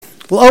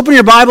Well, open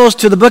your Bibles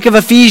to the book of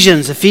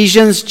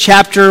Ephesians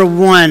chapter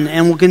 1,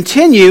 and we'll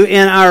continue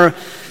in our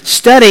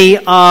study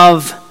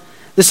of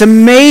this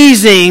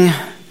amazing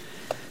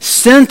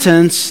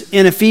sentence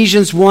in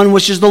Ephesians 1,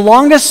 which is the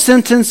longest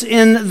sentence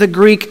in the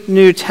Greek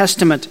New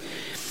Testament.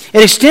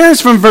 It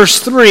extends from verse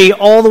 3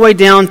 all the way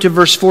down to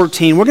verse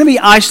 14. We're going to be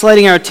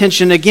isolating our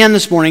attention again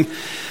this morning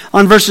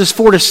on verses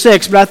 4 to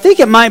 6, but I think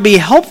it might be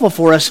helpful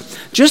for us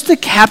just to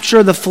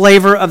capture the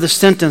flavor of the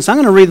sentence. I'm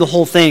going to read the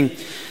whole thing.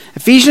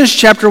 Ephesians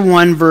chapter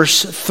 1,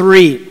 verse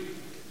 3.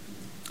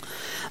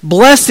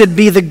 Blessed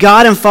be the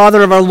God and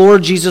Father of our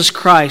Lord Jesus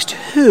Christ,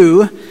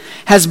 who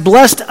has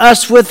blessed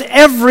us with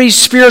every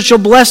spiritual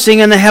blessing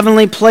in the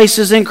heavenly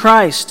places in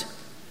Christ,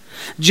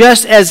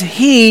 just as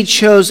He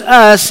chose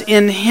us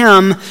in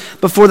Him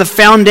before the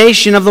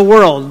foundation of the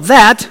world,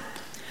 that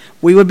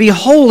we would be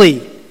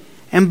holy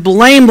and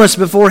blameless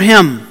before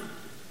Him.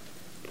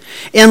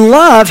 In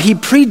love, He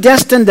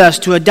predestined us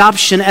to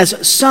adoption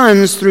as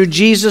sons through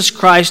Jesus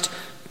Christ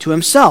to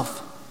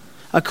Himself,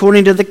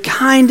 according to the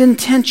kind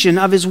intention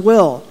of His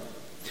will,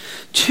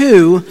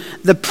 to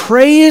the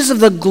praise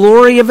of the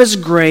glory of His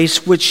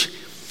grace, which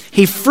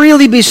He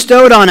freely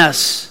bestowed on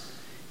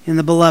us in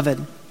the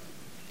Beloved.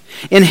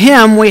 In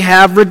Him we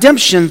have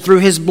redemption through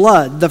His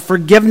blood, the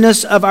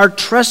forgiveness of our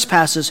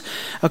trespasses,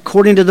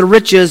 according to the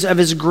riches of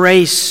His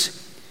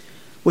grace,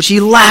 which He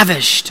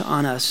lavished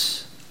on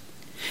us.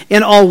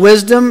 In all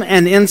wisdom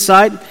and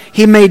insight,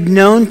 He made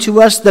known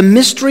to us the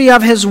mystery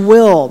of His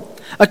will,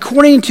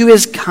 according to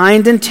His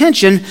kind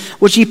intention,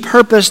 which He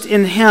purposed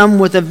in Him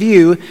with a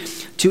view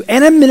to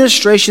an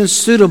administration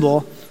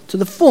suitable to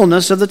the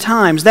fullness of the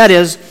times. That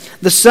is,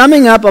 the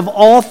summing up of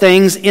all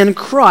things in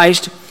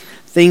Christ,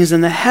 things in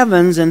the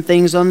heavens and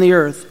things on the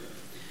earth.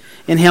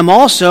 In Him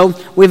also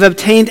we've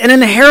obtained an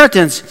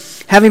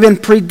inheritance, having been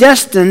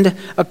predestined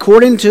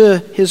according to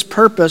His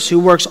purpose, who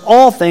works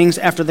all things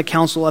after the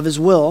counsel of His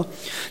will,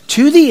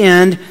 to the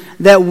end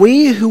that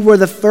we who were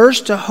the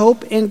first to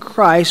hope in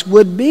Christ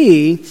would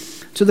be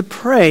to the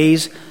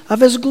praise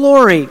of His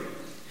glory.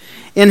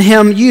 In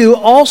Him you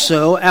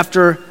also,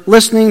 after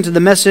listening to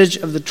the message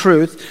of the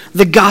truth,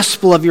 the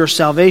gospel of your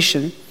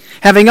salvation,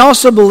 having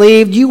also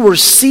believed, you were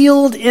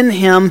sealed in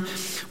Him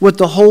with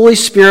the Holy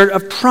Spirit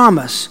of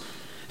promise,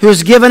 who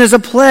is given as a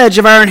pledge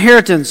of our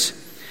inheritance,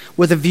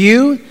 with a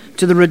view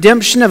to the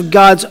redemption of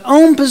God's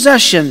own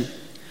possession,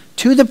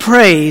 to the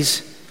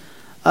praise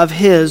of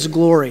His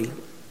glory.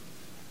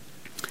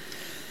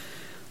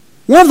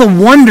 One of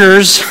the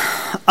wonders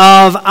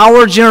of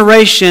our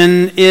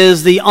generation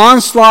is the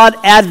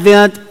onslaught,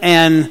 advent,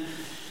 and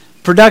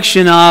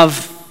production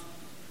of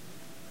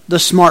the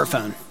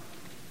smartphone.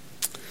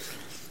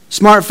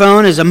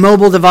 Smartphone is a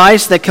mobile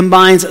device that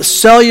combines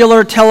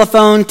cellular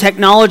telephone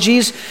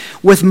technologies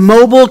with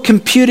mobile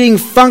computing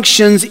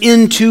functions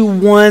into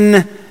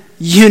one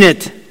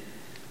unit.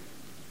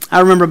 I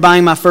remember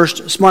buying my first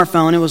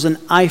smartphone. It was an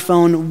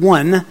iPhone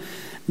 1,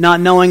 not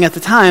knowing at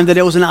the time that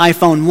it was an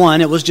iPhone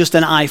 1. It was just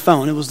an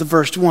iPhone. It was the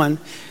first one.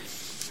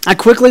 I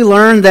quickly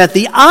learned that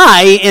the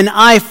I in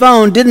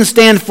iPhone didn't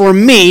stand for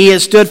me.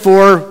 It stood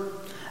for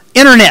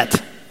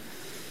internet.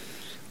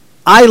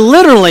 I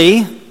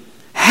literally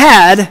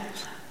had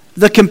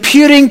the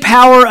computing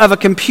power of a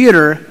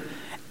computer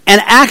and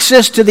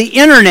access to the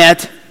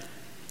internet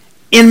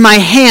in my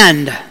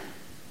hand.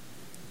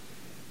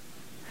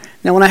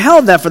 Now, when I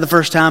held that for the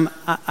first time,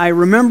 I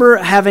remember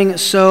having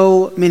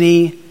so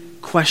many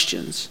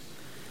questions.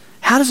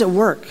 How does it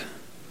work?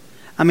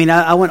 I mean,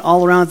 I went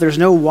all around. There's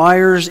no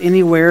wires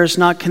anywhere. It's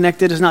not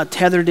connected. It's not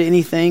tethered to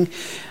anything.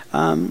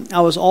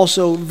 I was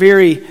also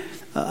very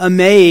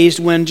amazed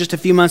when just a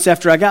few months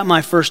after I got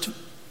my first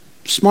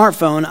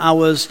smartphone, I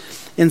was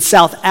in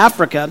South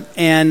Africa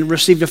and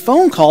received a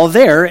phone call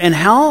there, and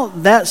how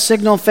that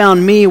signal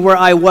found me where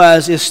I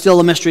was is still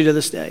a mystery to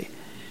this day.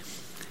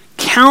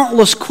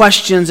 Countless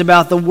questions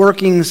about the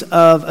workings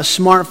of a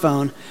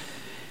smartphone.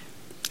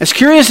 As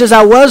curious as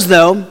I was,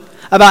 though,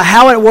 about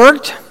how it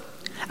worked,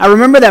 I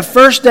remember that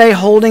first day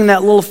holding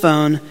that little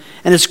phone,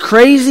 and as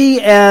crazy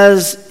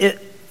as it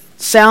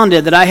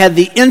sounded that I had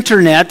the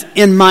internet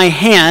in my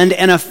hand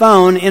and a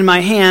phone in my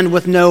hand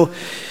with no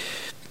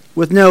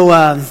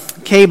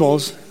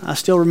cables. I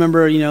still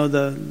remember,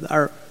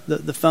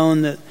 the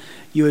phone that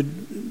you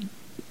would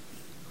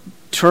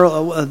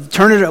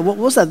turn it. What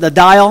was that? The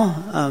dial.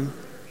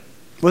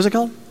 What was it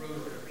called?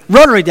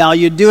 Rotary dial.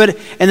 You'd do it,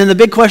 and then the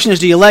big question is: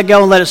 do you let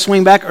go and let it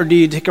swing back, or do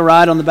you take a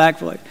ride on the back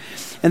for it?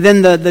 And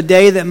then the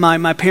day that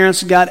my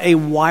parents got a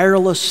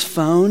wireless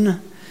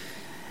phone,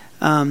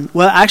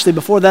 well, actually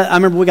before that, I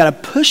remember we got a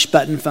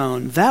push-button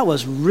phone. That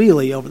was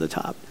really over the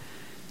top.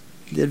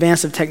 The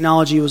advance of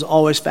technology was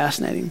always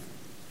fascinating.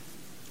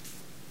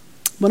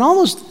 When all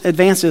those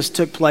advances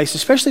took place,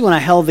 especially when I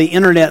held the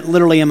internet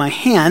literally in my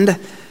hand,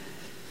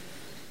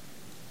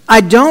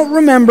 I don't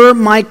remember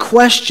my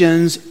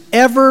questions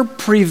ever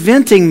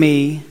preventing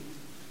me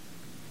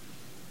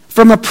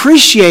from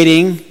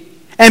appreciating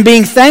and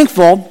being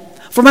thankful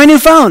for my new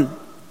phone.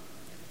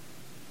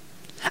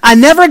 I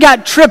never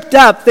got tripped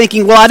up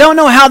thinking, well, I don't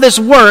know how this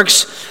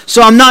works,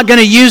 so I'm not going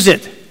to use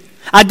it.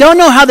 I don't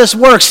know how this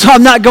works, so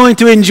I'm not going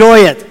to enjoy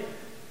it.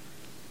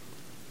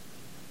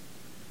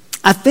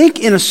 I think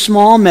in a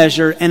small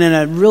measure and in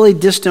a really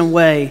distant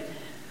way,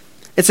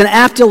 it's an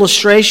apt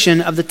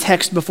illustration of the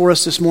text before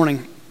us this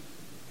morning.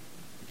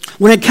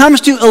 When it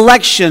comes to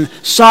election,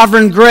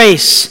 sovereign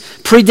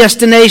grace,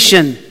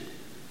 predestination,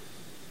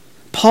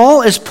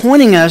 Paul is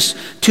pointing us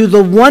to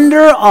the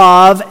wonder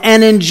of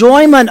and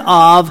enjoyment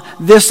of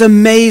this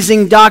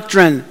amazing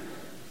doctrine.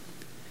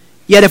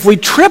 Yet if we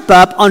trip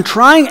up on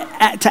trying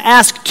to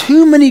ask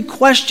too many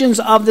questions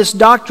of this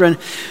doctrine,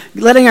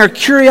 letting our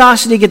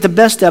curiosity get the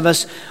best of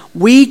us,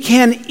 we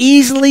can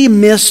easily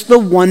miss the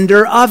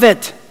wonder of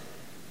it.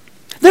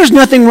 There's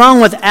nothing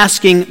wrong with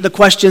asking the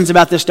questions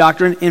about this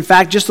doctrine. In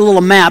fact, just a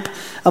little map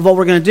of what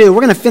we're going to do. We're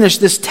going to finish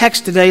this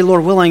text today,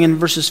 Lord willing, in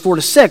verses 4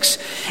 to 6.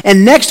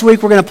 And next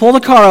week, we're going to pull the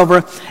car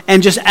over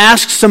and just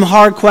ask some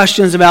hard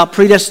questions about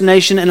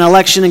predestination and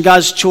election and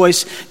God's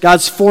choice,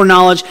 God's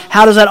foreknowledge.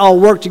 How does that all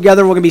work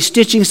together? We're going to be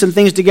stitching some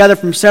things together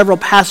from several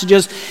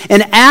passages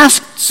and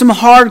ask some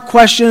hard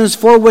questions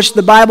for which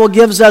the Bible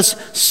gives us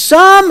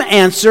some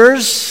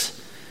answers,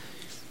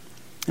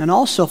 and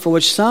also for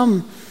which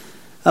some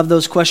of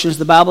those questions,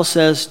 the Bible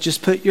says,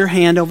 just put your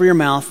hand over your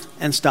mouth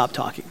and stop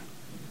talking.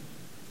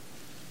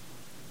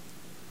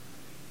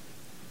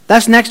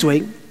 That's next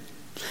week.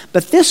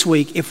 But this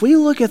week, if we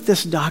look at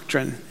this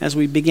doctrine, as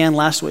we began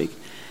last week,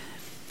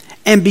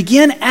 and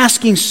begin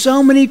asking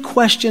so many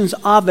questions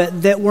of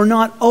it that we're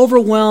not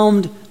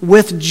overwhelmed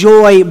with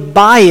joy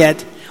by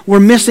it, we're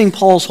missing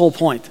Paul's whole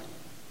point.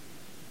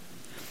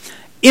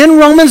 In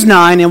Romans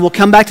 9, and we'll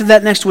come back to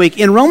that next week,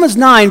 in Romans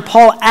 9,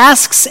 Paul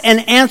asks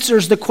and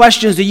answers the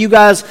questions that you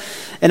guys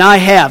and I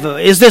have.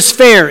 Is this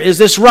fair? Is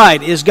this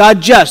right? Is God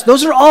just?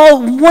 Those are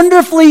all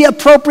wonderfully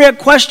appropriate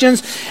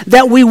questions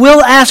that we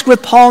will ask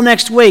with Paul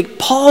next week.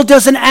 Paul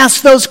doesn't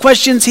ask those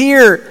questions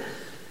here.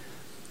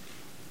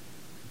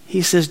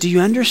 He says, do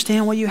you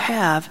understand what you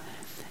have?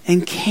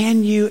 And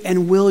can you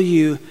and will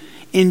you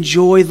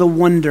enjoy the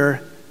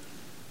wonder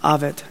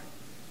of it?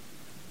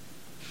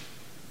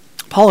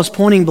 Paul is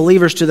pointing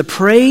believers to the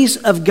praise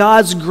of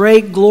God's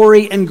great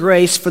glory and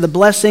grace for the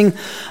blessing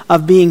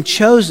of being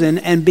chosen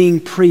and being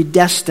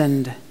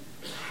predestined.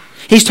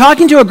 He's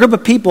talking to a group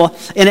of people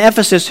in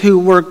Ephesus who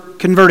were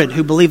converted,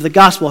 who believed the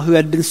gospel, who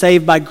had been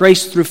saved by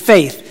grace through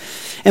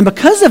faith. And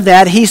because of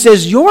that, he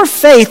says, your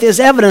faith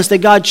is evidence that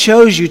God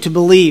chose you to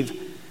believe.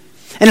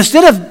 And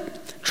instead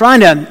of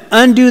trying to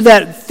undo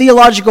that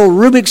theological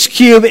Rubik's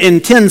Cube in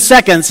 10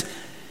 seconds,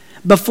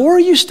 before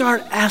you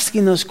start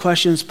asking those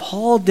questions,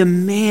 Paul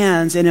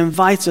demands and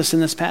invites us in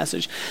this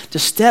passage to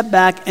step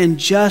back and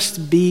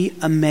just be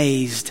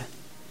amazed.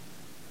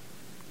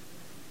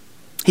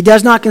 He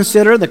does not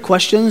consider the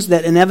questions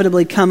that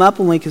inevitably come up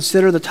when we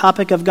consider the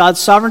topic of God's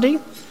sovereignty.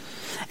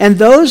 And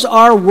those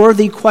are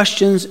worthy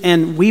questions,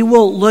 and we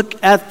will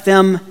look at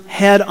them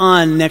head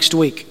on next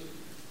week.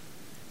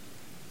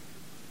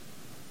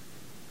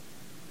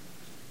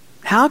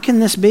 How can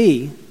this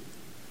be?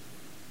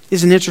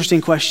 Is an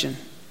interesting question.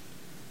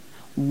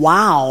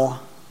 Wow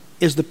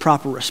is the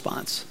proper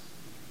response.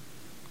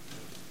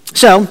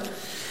 So,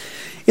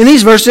 in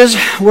these verses,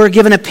 we're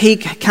given a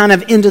peek kind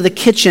of into the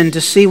kitchen to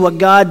see what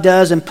God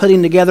does in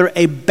putting together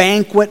a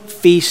banquet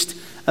feast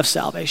of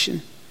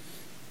salvation.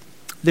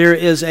 There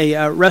is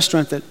a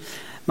restaurant that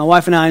my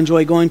wife and I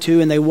enjoy going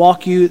to, and they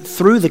walk you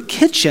through the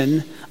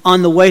kitchen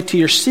on the way to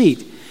your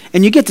seat.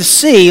 And you get to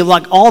see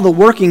like all the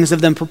workings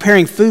of them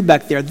preparing food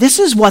back there. This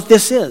is what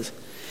this is.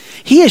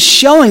 He is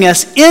showing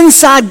us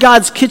inside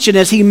God's kitchen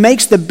as he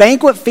makes the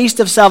banquet feast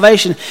of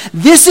salvation.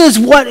 This is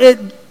what it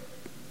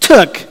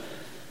took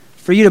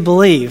for you to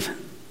believe.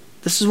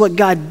 This is what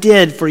God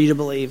did for you to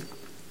believe.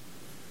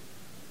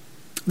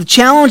 The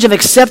challenge of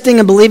accepting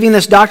and believing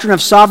this doctrine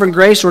of sovereign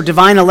grace or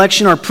divine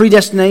election or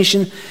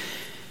predestination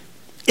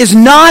is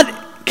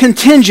not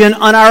contingent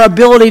on our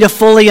ability to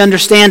fully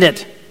understand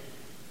it.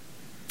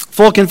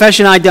 Full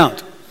confession, I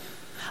don't.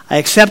 I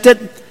accept it,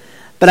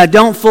 but I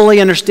don't fully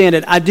understand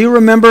it. I do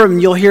remember,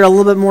 and you'll hear a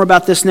little bit more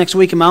about this next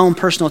week in my own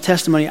personal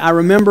testimony, I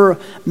remember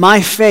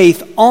my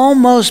faith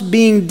almost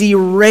being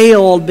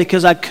derailed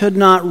because I could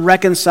not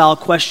reconcile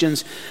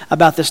questions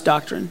about this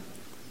doctrine.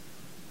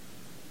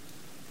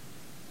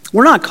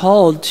 We're not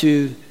called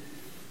to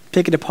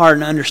pick it apart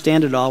and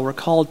understand it all. We're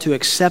called to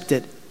accept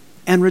it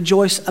and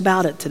rejoice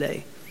about it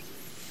today.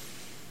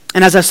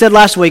 And as I said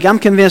last week, I'm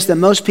convinced that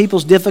most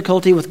people's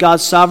difficulty with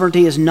God's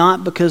sovereignty is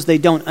not because they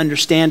don't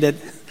understand it.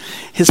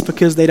 It's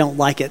because they don't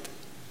like it.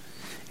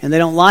 And they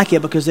don't like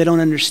it because they don't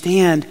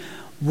understand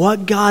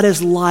what God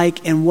is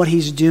like and what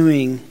he's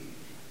doing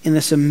in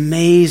this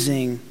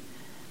amazing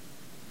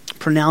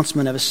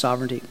pronouncement of his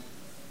sovereignty.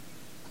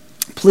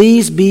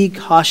 Please be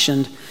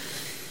cautioned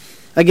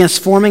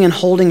against forming and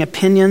holding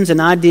opinions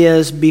and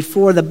ideas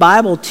before the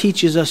Bible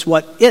teaches us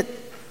what it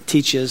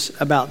teaches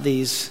about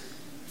these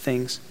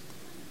things.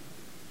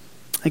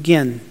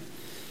 Again,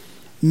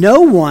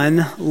 no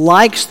one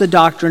likes the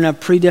doctrine of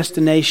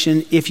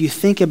predestination if you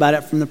think about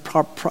it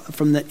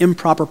from the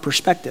improper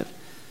perspective.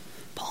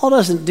 Paul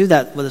doesn't do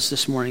that with us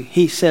this morning.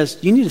 He says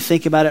you need to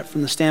think about it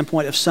from the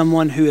standpoint of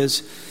someone who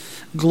is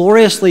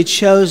gloriously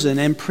chosen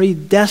and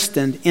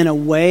predestined in a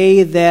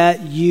way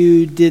that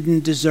you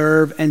didn't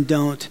deserve and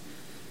don't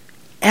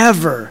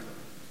ever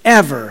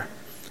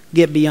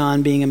get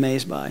beyond being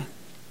amazed by.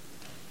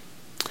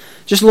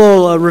 Just a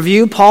little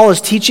review. Paul is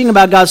teaching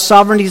about God's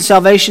sovereignty and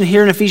salvation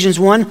here in Ephesians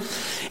 1.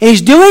 And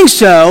he's doing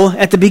so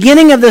at the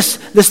beginning of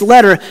this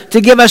letter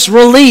to give us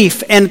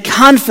relief and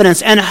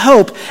confidence and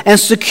hope and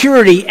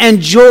security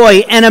and joy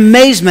and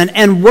amazement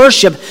and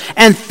worship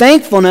and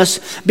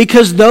thankfulness,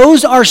 because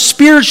those are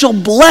spiritual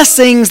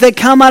blessings that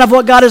come out of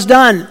what God has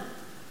done.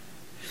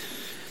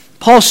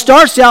 Paul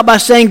starts out by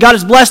saying God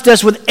has blessed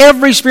us with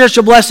every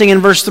spiritual blessing in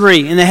verse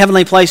 3 in the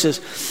heavenly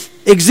places.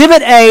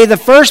 Exhibit A, the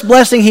first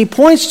blessing he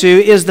points to,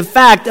 is the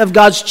fact of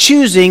God's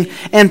choosing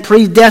and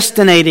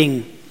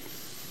predestinating.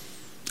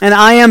 And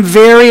I am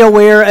very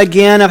aware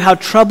again of how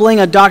troubling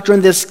a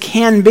doctrine this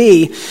can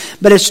be,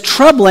 but it's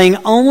troubling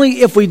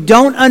only if we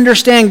don't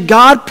understand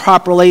God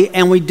properly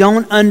and we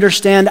don't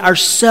understand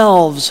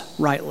ourselves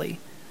rightly.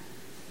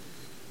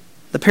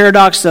 The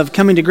paradox of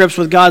coming to grips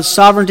with God's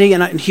sovereignty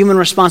and human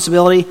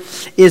responsibility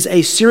is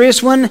a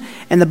serious one,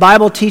 and the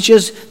Bible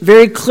teaches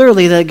very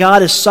clearly that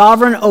God is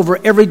sovereign over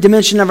every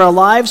dimension of our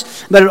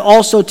lives, but it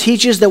also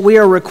teaches that we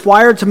are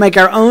required to make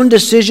our own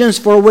decisions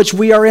for which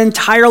we are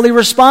entirely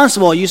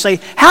responsible. You say,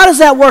 how does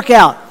that work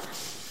out?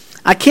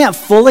 I can't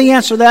fully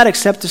answer that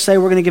except to say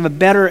we're going to give a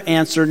better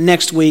answer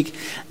next week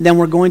than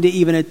we're going to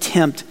even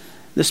attempt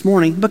this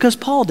morning, because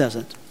Paul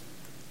doesn't.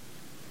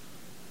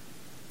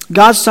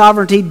 God's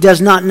sovereignty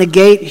does not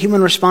negate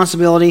human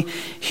responsibility.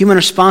 Human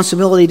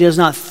responsibility does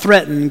not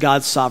threaten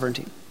God's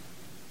sovereignty.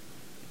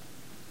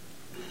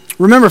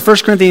 Remember 1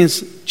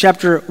 Corinthians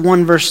chapter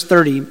 1, verse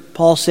 30.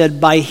 Paul said,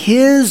 by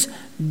his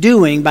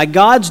doing, by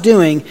God's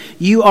doing,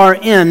 you are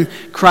in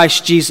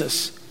Christ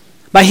Jesus.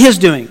 By his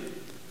doing.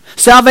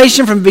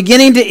 Salvation from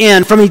beginning to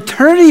end, from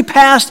eternity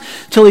past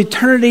till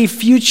eternity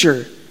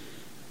future,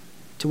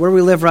 to where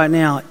we live right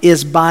now,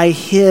 is by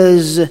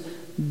his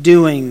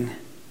doing.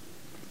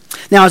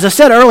 Now, as I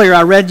said earlier,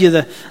 I read you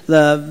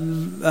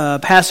the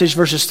passage,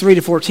 verses 3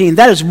 to 14.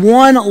 That is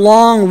one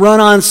long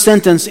run-on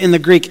sentence in the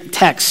Greek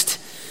text.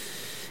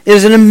 It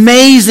is an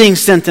amazing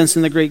sentence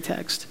in the Greek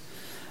text.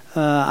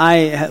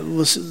 I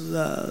was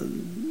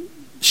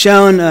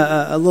shown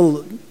a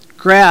little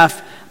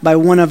graph by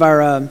one of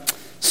our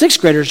sixth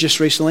graders just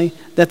recently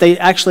that they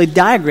actually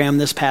diagrammed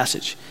this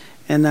passage.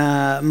 And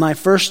my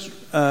first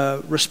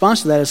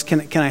response to that is,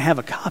 can I have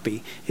a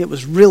copy? It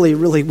was really,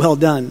 really well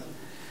done.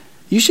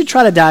 You should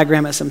try to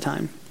diagram it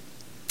sometime.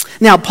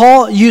 Now,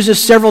 Paul uses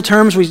several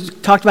terms. We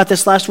talked about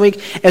this last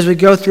week as we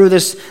go through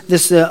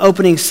this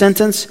opening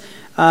sentence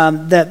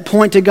that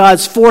point to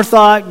God's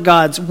forethought,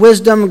 God's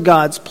wisdom,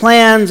 God's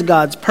plans,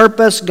 God's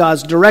purpose,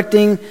 God's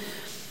directing,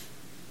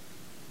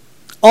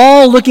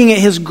 all looking at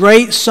his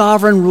great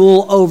sovereign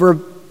rule over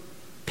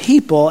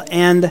people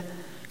and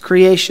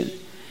creation.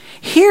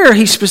 Here,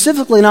 he's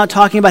specifically not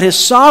talking about his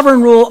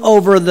sovereign rule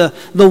over the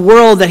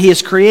world that he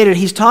has created.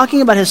 He's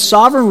talking about his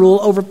sovereign rule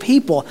over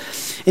people.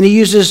 And he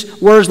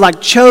uses words like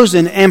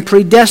chosen and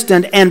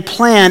predestined and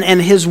plan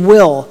and his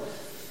will.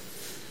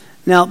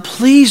 Now,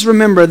 please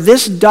remember,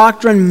 this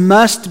doctrine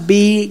must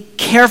be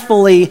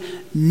carefully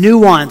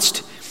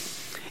nuanced.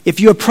 If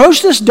you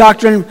approach this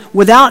doctrine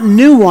without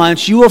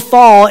nuance, you will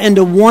fall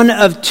into one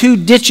of two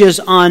ditches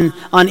on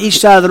each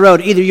side of the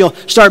road. Either you'll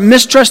start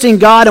mistrusting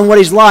God and what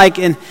he's like,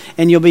 and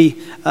you'll be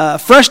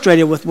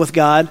frustrated with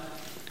God,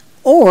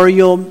 or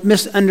you'll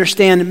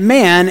misunderstand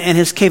man and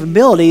his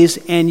capabilities,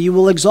 and you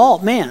will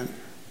exalt man.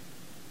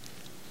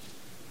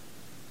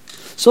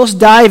 So let's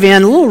dive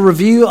in. A little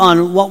review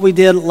on what we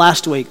did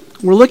last week.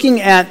 We're looking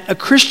at a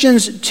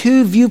Christian's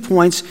two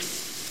viewpoints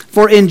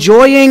for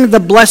enjoying the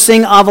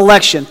blessing of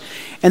election.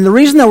 And the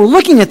reason that we're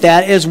looking at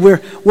that is we're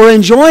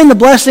enjoying the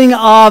blessing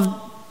of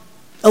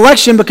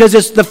election because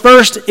it's the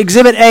first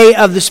exhibit A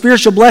of the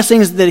spiritual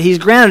blessings that he's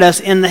granted us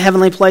in the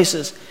heavenly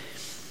places.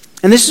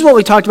 And this is what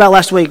we talked about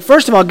last week.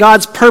 First of all,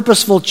 God's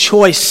purposeful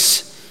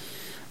choice.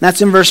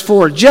 That's in verse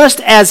 4.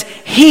 Just as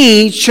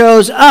he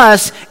chose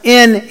us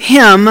in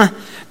him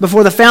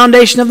before the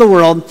foundation of the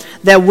world,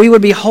 that we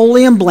would be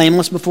holy and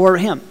blameless before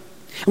him.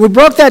 And we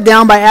broke that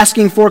down by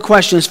asking four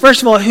questions.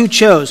 First of all, who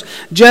chose?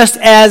 Just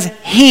as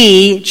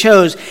he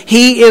chose.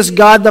 He is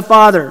God the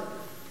Father.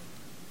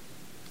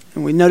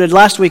 And we noted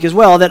last week as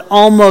well that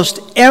almost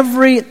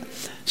every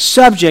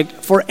subject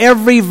for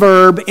every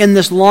verb in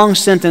this long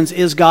sentence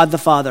is God the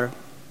Father.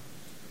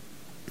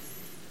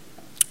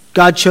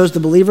 God chose the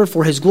believer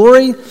for his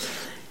glory,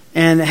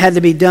 and it had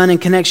to be done in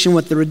connection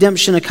with the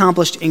redemption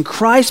accomplished in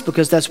Christ,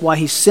 because that's why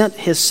he sent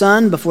his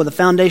Son before the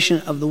foundation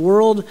of the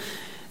world.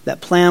 That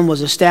plan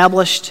was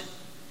established.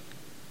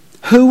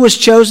 Who was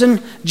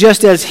chosen?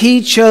 Just as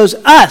he chose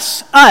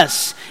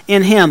us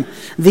in him.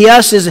 The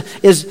us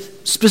is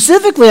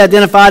specifically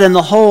identified in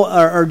the whole,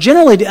 or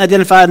generally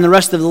identified in the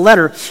rest of the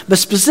letter, but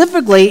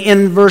specifically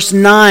in verse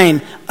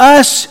 9.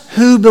 Us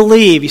who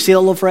believe. You see that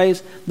little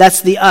phrase?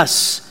 That's the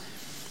us.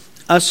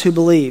 Us who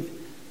believe.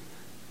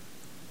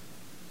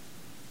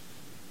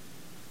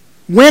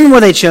 When were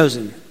they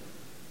chosen?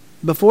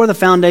 Before the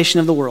foundation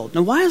of the world.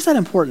 Now, why is that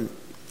important?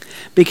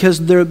 Because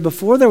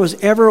before there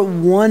was ever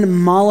one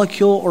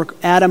molecule or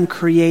atom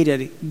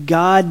created,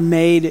 God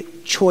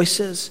made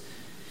choices.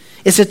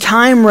 It's a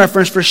time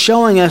reference for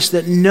showing us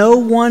that no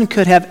one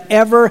could have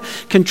ever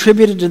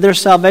contributed to their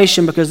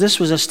salvation because this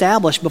was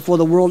established before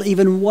the world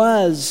even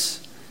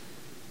was.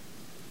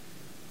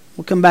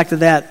 We'll come back to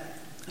that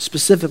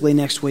specifically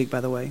next week,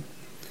 by the way.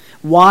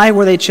 Why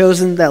were they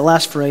chosen? That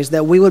last phrase,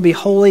 that we would be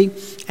holy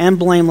and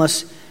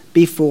blameless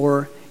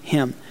before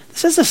Him.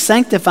 This is a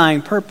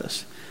sanctifying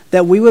purpose.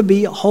 That we would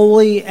be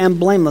holy and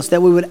blameless,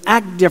 that we would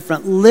act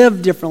different,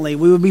 live differently,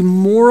 we would be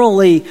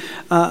morally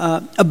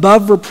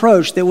above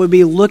reproach, that we would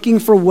be looking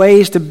for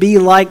ways to be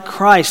like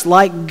Christ,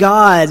 like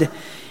God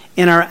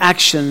in our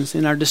actions,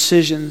 in our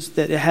decisions,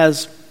 that it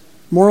has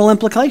moral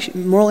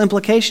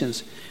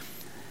implications.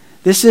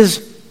 This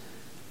is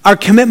our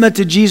commitment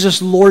to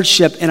Jesus'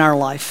 lordship in our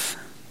life.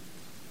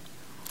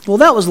 Well,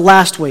 that was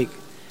last week.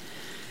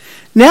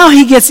 Now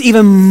he gets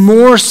even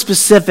more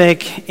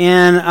specific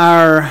in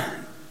our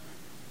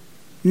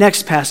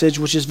next passage,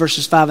 which is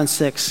verses 5 and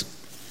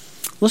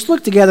 6. Let's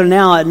look together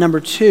now at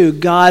number 2,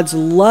 God's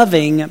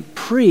loving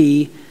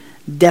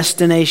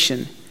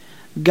predestination.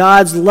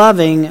 God's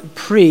loving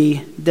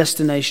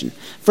predestination.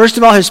 First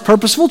of all, His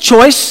purposeful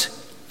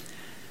choice.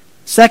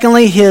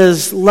 Secondly,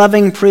 His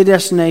loving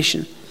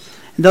predestination.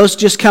 And those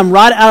just come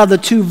right out of the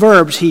two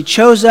verbs. He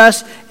chose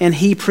us and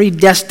He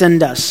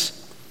predestined us.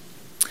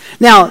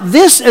 Now,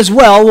 this as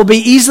well will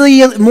be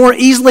more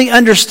easily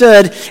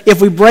understood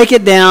if we break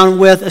it down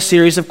with a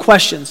series of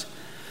questions.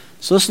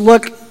 So let's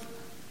look.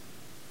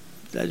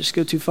 Did I just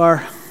go too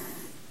far?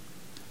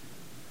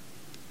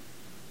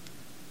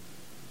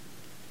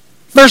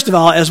 First of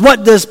all,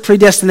 what does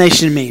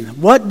predestination mean?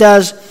 What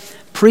does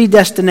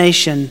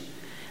predestination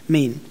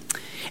mean?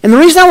 And the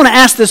reason I want to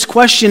ask this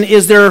question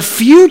is there are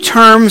few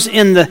terms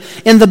in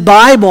the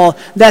Bible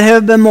that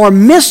have been more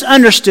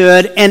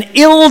misunderstood and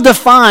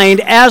ill-defined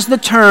as the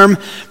term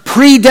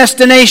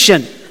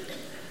predestination.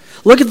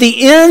 Look at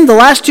the end, the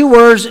last two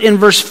words in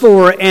verse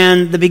 4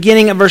 and the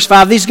beginning of verse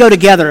 5. These go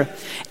together.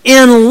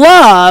 In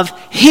love,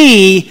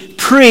 He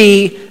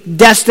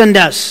predestined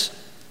us.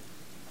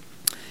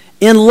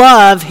 In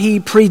love, He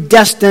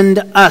predestined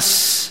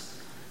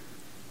us.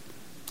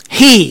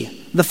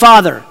 He, the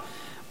Father.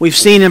 We've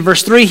seen in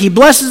verse 3, He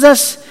blesses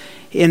us.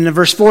 In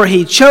verse 4,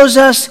 He chose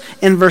us.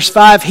 In verse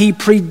 5, He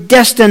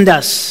predestined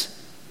us.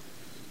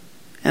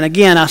 And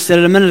again, I said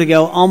it a minute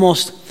ago,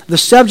 the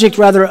subject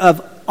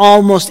of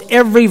almost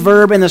every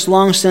verb in this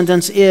long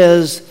sentence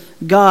is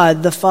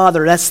God the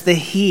Father. That's the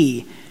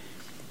He.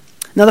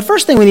 Now, the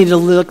first thing we need to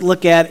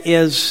look at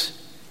is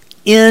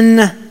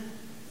in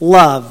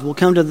love. We'll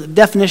come to the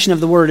definition of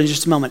the word in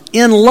just a moment.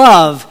 In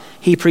love,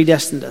 He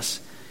predestined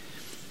us.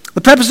 The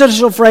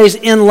prepositional phrase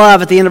in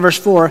love at the end of verse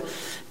 4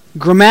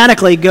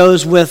 grammatically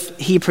goes with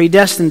He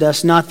predestined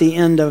us, not the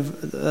end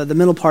of the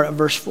middle part of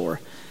verse 4.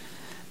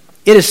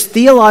 It is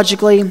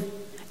theologically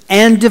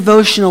and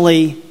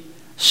devotionally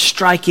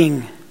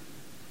striking.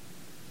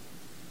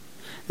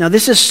 Now,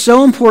 this is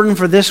so important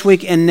for this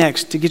week and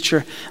next to get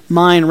your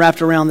mind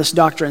wrapped around this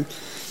doctrine.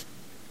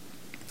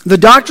 The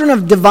doctrine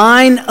of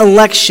divine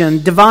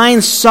election,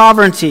 divine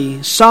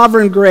sovereignty,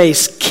 sovereign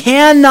grace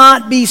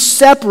cannot be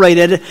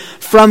separated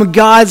from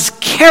God's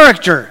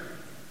character.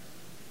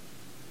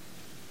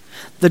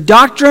 The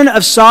doctrine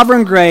of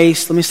sovereign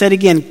grace, let me say it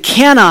again,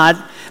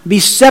 cannot be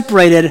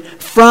separated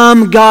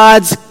from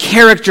God's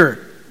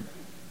character.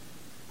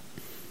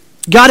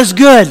 God is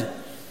good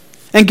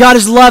and God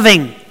is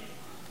loving.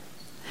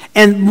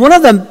 And one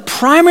of the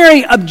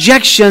primary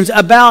objections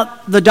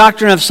about the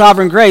doctrine of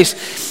sovereign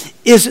grace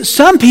is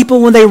some people,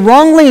 when they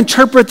wrongly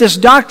interpret this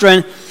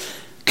doctrine,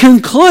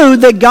 conclude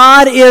that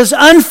God is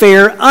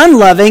unfair,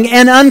 unloving,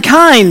 and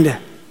unkind,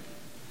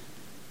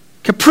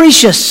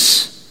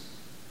 capricious.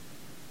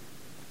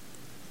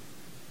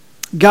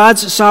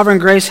 God's sovereign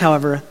grace,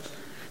 however,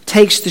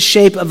 takes the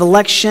shape of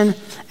election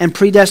and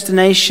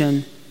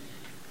predestination,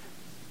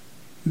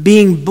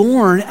 being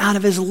born out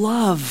of His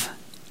love.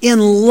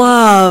 In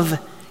love,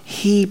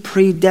 He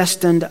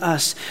predestined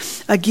us.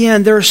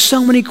 Again, there are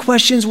so many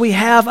questions we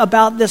have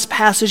about this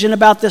passage and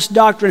about this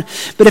doctrine,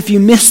 but if you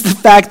miss the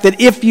fact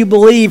that if you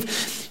believe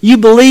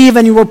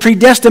and you were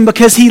predestined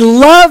because He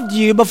loved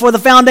you before the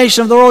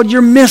foundation of the world,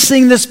 you're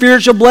missing the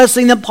spiritual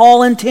blessing that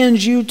Paul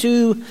intends you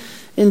to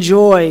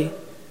enjoy.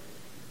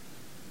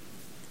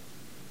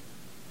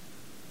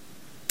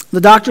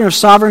 The doctrine of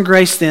sovereign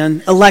grace,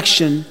 then,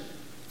 election,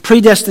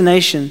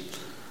 predestination,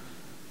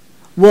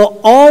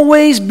 will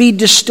always be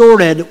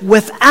distorted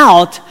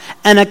without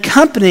an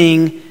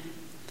accompanying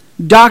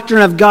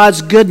doctrine of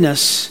God's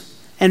goodness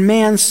and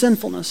man's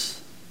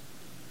sinfulness.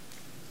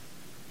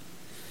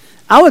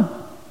 I would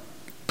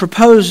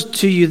propose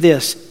to you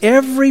this.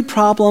 Every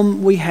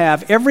problem we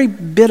have, every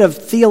bit of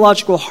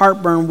theological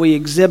heartburn we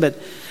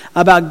exhibit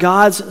about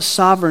God's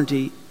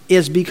sovereignty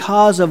is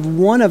because of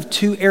one of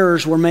two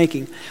errors we're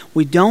making.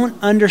 We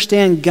don't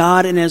understand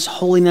God and His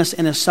holiness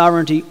and His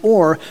sovereignty,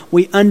 or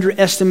we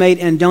underestimate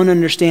and don't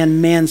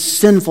understand man's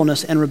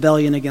sinfulness and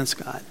rebellion against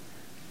God.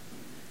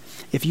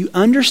 If you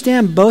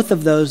understand both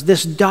of those,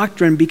 this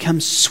doctrine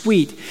becomes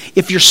sweet.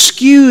 If you're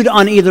skewed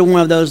on either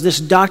one of those, this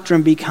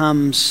doctrine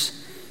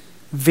becomes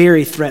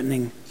very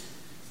threatening.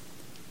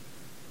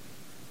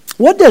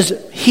 What does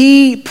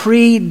He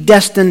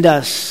predestined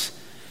us?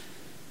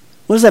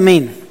 What does that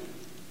mean?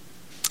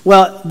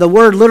 Well, the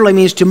word literally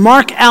means to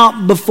mark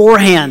out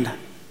beforehand.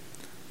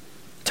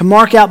 To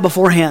mark out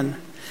beforehand.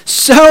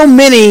 So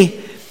many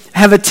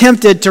have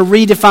attempted to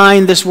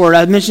redefine this word.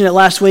 I mentioned it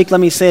last week.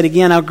 Let me say it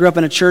again. I grew up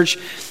in a church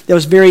that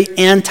was very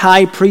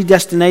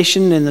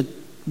anti-predestination in the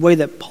way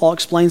that Paul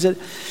explains it.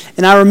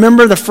 And I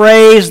remember the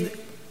phrase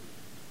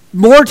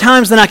more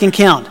times than I can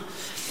count.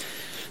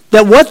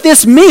 That what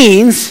this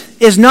means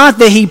is not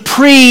that He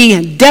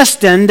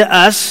predestined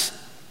us,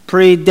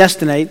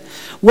 predestinate.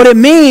 What it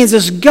means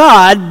is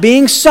God,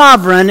 being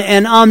sovereign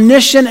and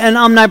omniscient and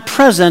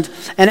omnipresent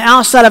and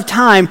outside of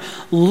time,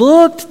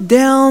 looked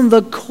down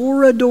the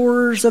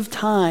corridors of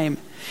time.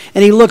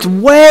 And He looked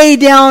way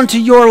down to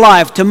your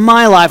life, to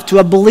my life, to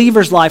a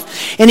believer's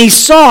life. And He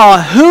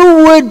saw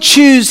who would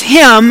choose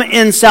Him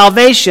in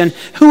salvation,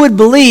 who would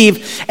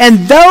believe,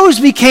 and those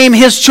became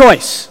His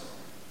choice.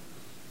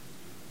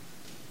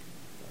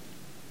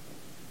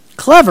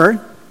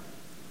 Clever,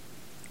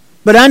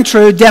 but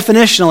untrue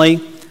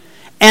definitionally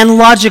and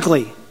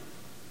logically.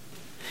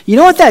 You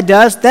know what that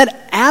does?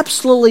 That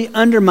absolutely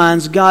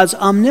undermines God's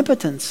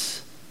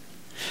omnipotence.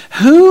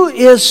 Who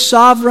is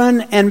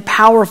sovereign and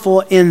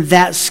powerful in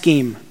that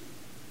scheme?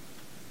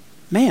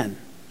 Man.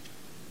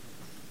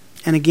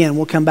 And again,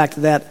 we'll come back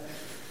to that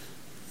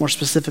more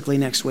specifically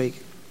next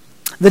week.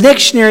 The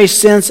dictionary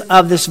sense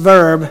of this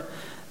verb,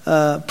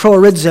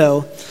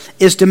 proorizo,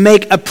 is to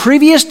make a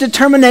previous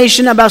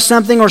determination about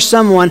something or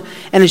someone,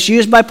 and it's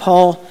used by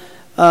Paul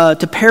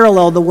to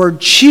parallel the word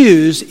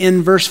choose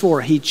in verse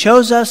 4. He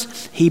chose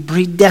us, He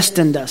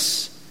predestined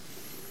us.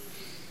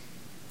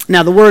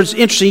 Now the word's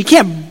interesting. You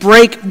can't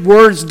break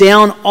words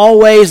down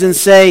always and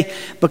say,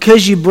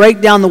 because you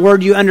break down the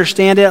word, you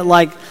understand it,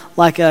 like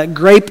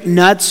grape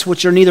nuts,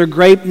 which are neither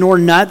grape nor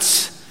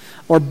nuts,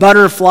 or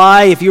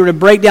butterfly. If you were to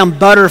break down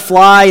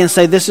butterfly and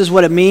say this is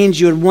what it means,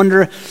 you would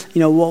wonder,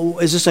 well,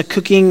 is this a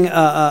cooking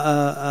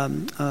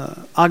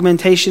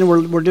augmentation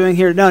we're doing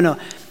here? No.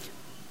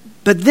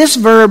 But this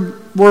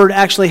word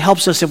actually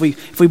helps us if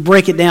we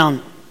break it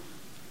down.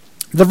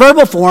 The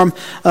verbal form,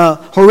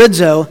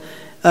 horizo,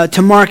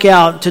 to mark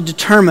out, to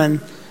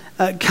determine,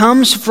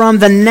 comes from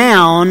the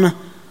noun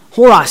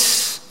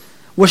horos,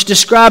 which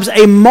describes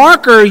a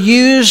marker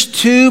used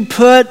to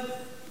put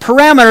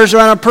parameters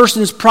around a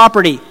person's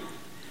property.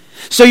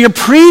 So you're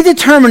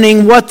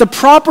predetermining what the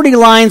property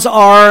lines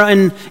are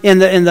in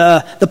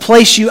the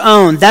place you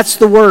own. That's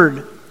the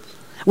word.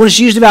 When it's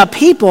used about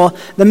people,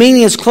 the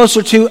meaning is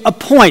closer to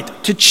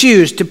appoint, to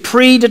choose, to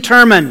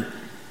predetermine,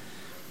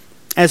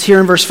 as here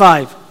in verse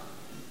 5.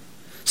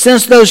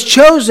 Since those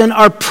chosen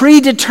are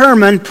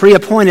predetermined,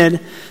 pre-appointed,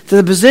 to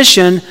the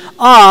position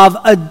of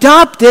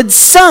adopted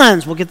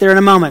sons. We'll get there in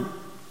a moment.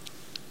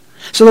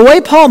 So the way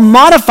Paul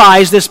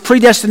modifies this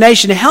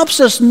predestination, it helps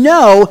us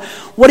know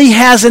what he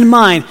has in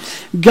mind.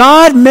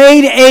 God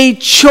made a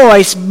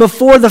choice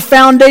before the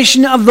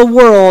foundation of the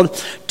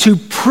world to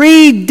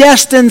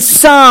predestine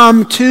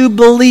some to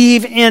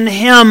believe in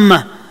Him.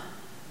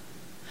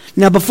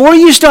 Now, before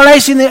you start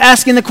asking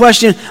the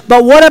question,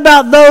 but what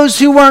about those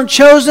who weren't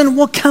chosen?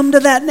 We'll come to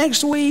that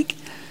next week.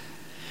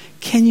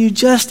 Can you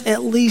just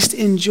at least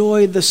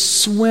enjoy the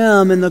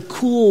swim in the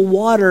cool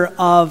water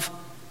of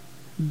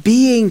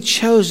being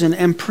chosen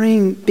and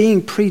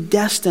being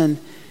predestined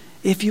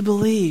if you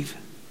believe?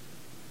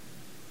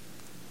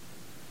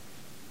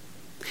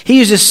 He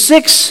uses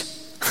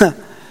six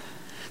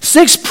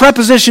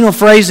prepositional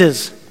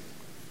phrases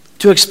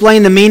to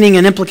explain the meaning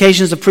and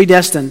implications of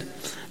predestined.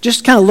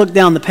 Just kind of look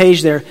down the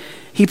page there.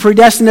 He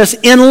predestined us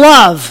in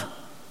love.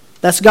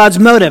 That's God's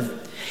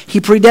motive. He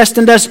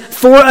predestined us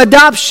for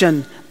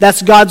adoption.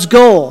 That's God's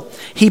goal.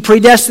 He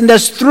predestined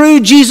us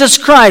through Jesus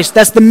Christ.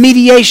 That's the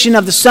mediation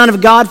of the Son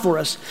of God for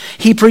us.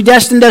 He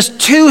predestined us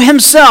to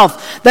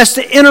Himself. That's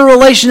the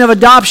interrelation of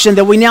adoption,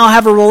 that we now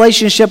have a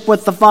relationship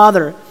with the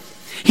Father.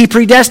 He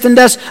predestined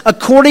us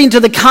according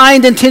to the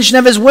kind intention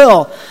of His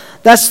will.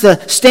 That's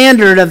the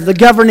standard of the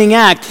governing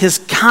act, His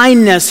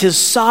kindness, His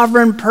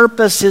sovereign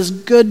purpose, His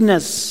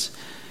goodness.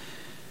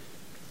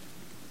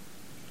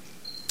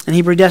 And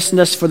He predestined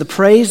us for the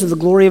praise of the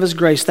glory of His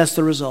grace. That's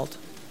the result.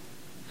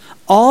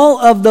 All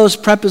of those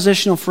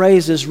prepositional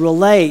phrases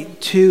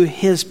relate to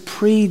His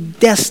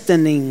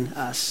predestining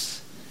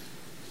us.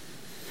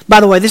 By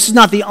the way, this is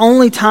not the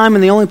only time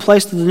and the only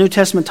place that the New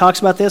Testament talks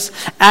about this.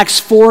 Acts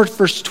 4,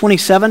 verse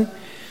 27.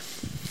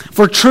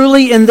 For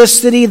truly in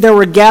this city there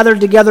were gathered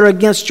together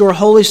against your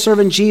holy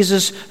servant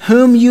Jesus,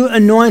 whom you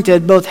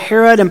anointed, both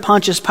Herod and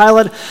Pontius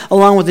Pilate,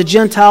 along with the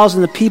Gentiles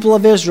and the people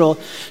of Israel,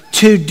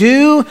 to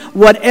do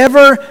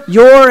whatever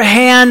your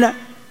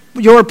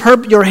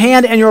your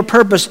hand and your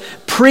purpose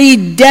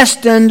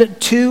predestined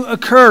to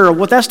occur.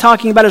 What that's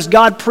talking about is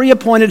God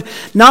pre-appointed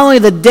not only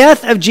the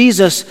death of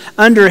Jesus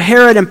under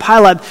Herod and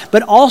Pilate,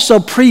 but also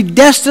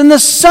predestined the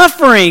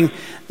suffering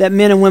that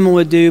men and women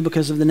would do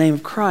because of the name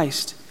of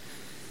Christ.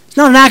 It's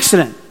not an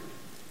accident.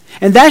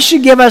 And that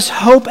should give us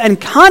hope and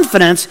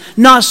confidence,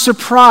 not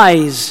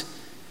surprise.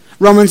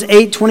 Romans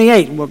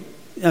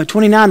 8:28,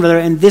 29 rather,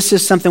 and this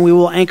is something we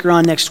will anchor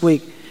on next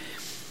week.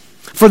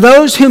 For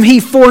those whom he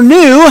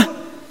foreknew,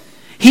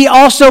 he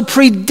also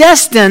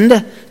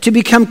predestined to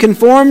become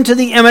conformed to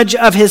the image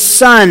of his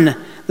Son.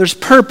 There's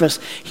purpose.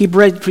 He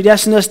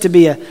predestined us to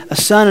be a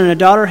son and a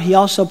daughter. He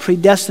also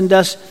predestined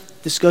us,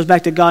 this goes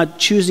back to God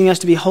choosing us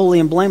to be holy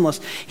and blameless.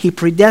 He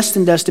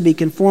predestined us to be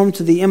conformed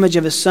to the image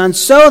of his Son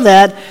so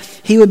that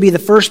he would be the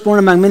firstborn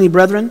among many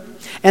brethren.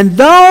 And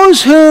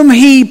those whom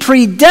he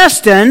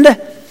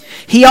predestined,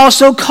 he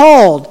also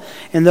called.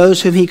 And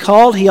those whom he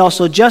called, he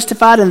also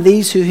justified. And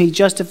these whom he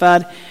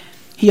justified,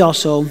 he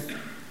also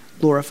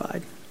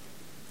glorified.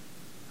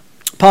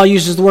 Paul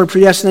uses the word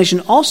predestination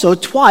also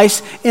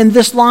twice in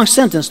this long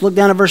sentence. Look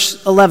down at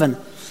verse 11.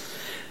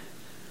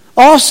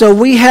 Also,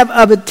 we have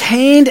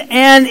obtained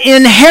an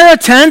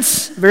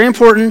inheritance, very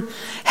important,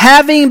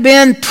 having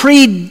been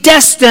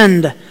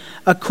predestined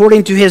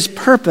according to his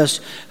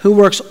purpose, who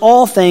works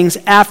all things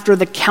after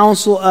the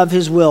counsel of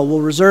his will.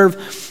 We'll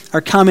reserve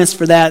our comments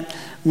for that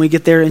when we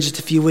get there in just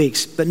a few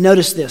weeks. But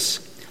notice this.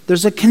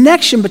 There's a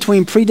connection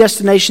between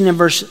predestination in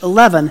verse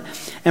 11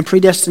 and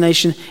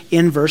predestination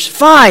in verse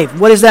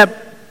 5. What is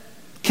that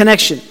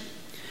connection?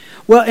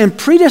 Well, in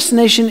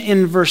predestination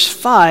in verse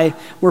 5,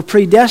 we're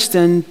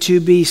predestined to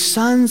be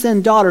sons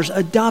and daughters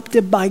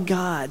adopted by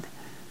God.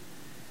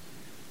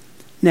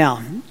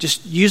 Now,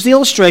 just use the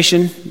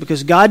illustration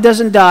because God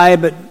doesn't die,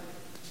 but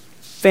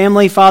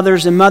family,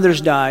 fathers, and mothers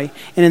die.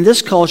 And in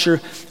this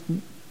culture,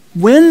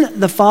 when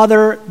the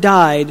father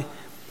died,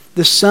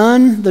 the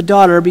son, the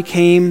daughter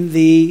became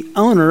the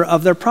owner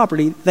of their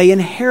property. They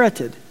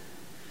inherited.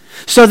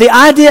 So the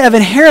idea of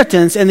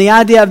inheritance and the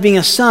idea of being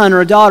a son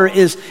or a daughter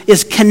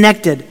is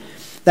connected.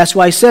 That's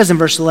why he says in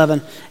verse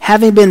 11,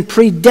 having been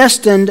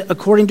predestined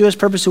according to his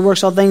purpose, who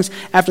works all things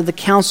after the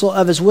counsel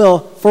of his will,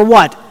 for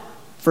what?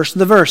 First of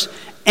the verse,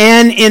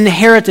 an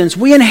inheritance.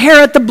 We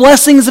inherit the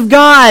blessings of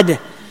God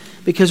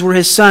because we're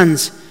his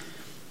sons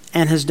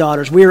and his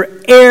daughters. We are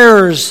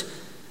heirs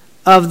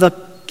of the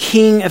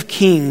King of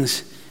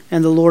Kings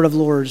and the Lord of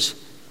Lords.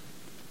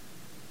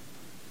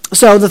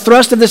 So the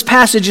thrust of this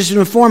passage is to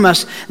inform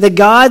us that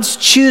God's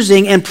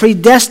choosing and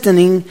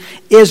predestining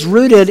is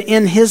rooted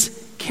in his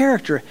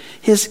character,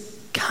 his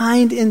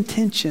kind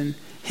intention,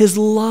 his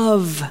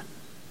love.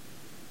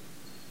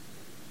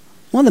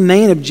 One of the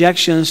main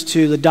objections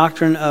to the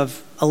doctrine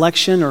of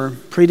election or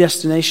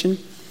predestination,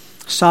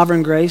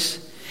 sovereign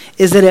grace,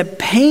 is that it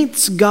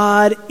paints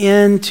God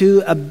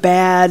into a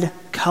bad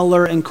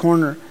color and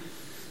corner.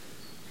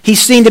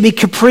 He's seen to be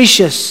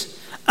capricious,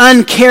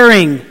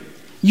 uncaring,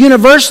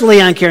 universally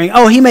uncaring.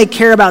 Oh, he may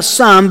care about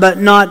some, but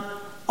not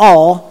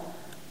all.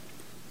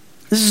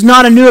 This is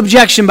not a new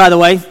objection, by the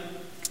way.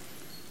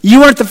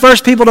 You weren't the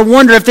first people to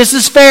wonder if this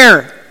is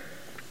fair.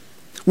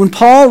 When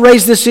Paul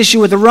raised this issue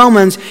with the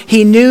Romans,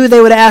 he knew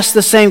they would ask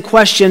the same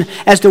question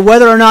as to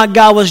whether or not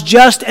God was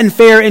just and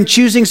fair in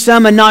choosing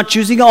some and not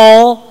choosing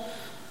all,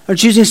 or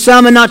choosing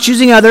some and not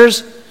choosing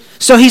others.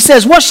 So he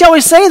says, what shall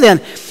we say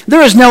then?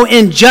 There is no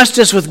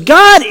injustice with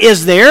God,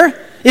 is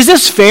there? Is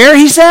this fair,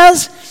 he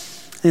says?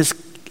 And his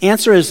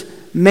answer is,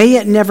 may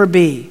it never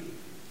be.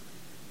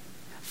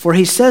 For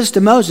he says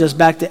to Moses,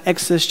 back to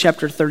Exodus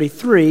chapter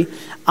 33,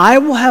 I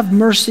will have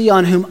mercy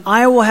on whom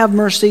I will have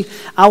mercy.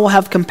 I will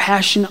have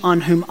compassion on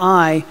whom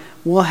I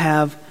will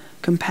have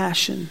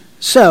compassion.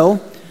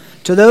 So,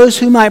 to those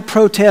who might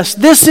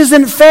protest, this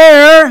isn't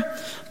fair,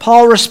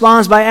 Paul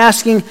responds by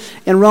asking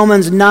in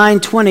Romans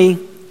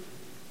 9:20,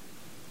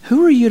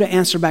 who are you to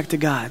answer back to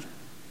God?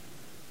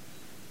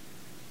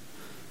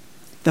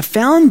 The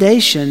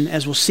foundation,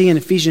 as we'll see in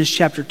Ephesians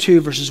chapter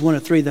 2, verses 1 to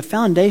 3, the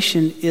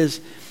foundation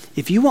is,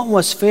 if you want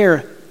what's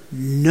fair,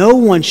 no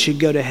one should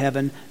go to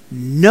heaven.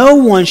 No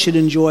one should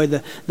enjoy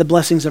the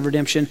blessings of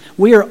redemption.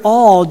 We are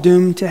all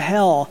doomed to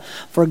hell.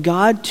 For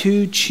God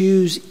to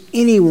choose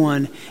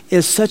anyone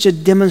is such a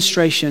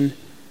demonstration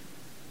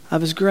of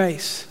his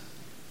grace.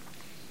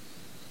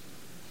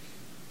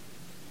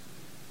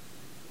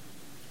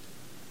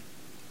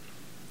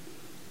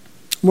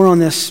 More on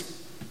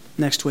this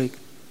next week.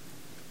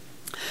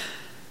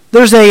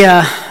 There's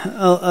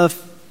a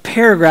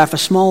paragraph, a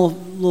small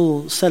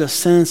little set of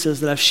sentences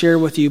that I've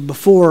shared with you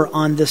before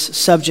on this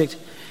subject.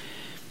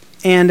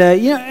 And,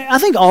 I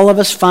think all of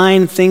us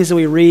find things that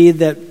we read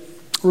that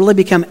really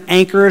become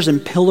anchors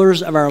and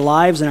pillars of our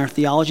lives and our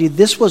theology.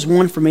 This was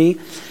one for me.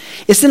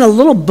 It's in a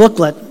little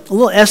booklet, a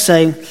little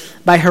essay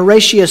by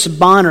Horatius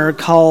Bonner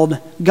called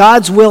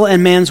God's Will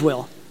and Man's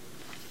Will.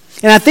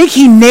 And I think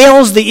he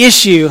nails the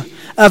issue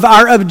of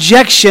our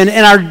objection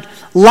and our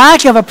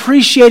lack of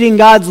appreciating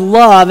God's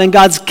love and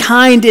God's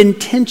kind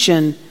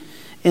intention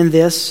in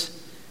this.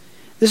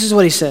 This is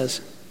what he says.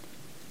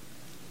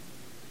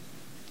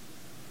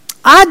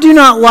 I do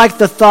not like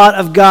the thought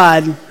of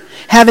God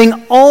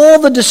having all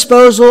the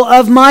disposal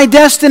of my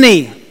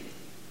destiny.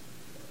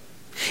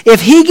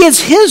 If he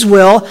gets his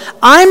will,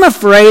 I'm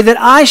afraid that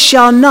I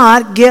shall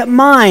not get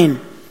mine.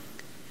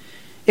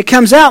 It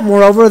comes out,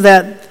 moreover,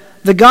 that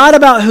the God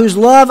about whose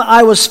love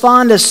I was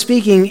fond of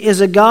speaking is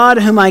a God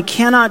whom I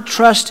cannot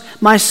trust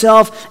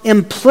myself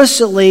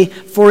implicitly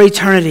for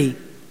eternity.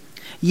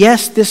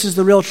 Yes, this is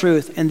the real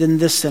truth. And then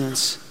this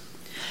sentence.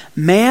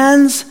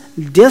 Man's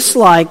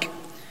dislike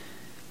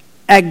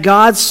at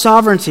God's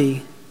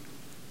sovereignty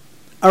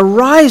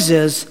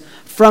arises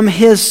from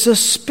his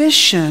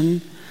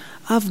suspicion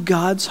of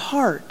God's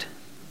heart.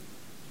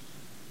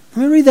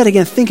 Let me read that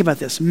again. Think about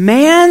this.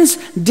 Man's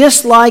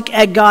dislike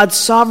at God's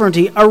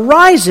sovereignty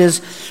arises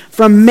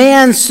from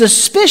man's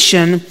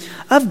suspicion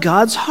of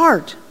God's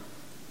heart.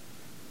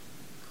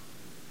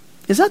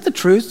 Is that the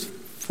truth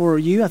for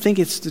you? I think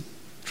it's the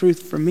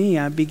truth for me.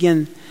 I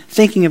begin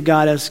thinking of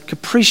God as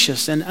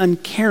capricious and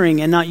uncaring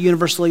and not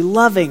universally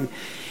loving.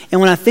 And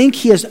when I think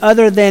he is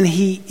other than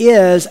he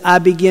is, I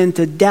begin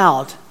to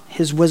doubt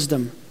his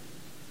wisdom.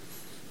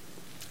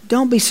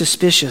 Don't be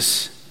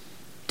suspicious.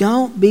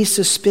 Don't be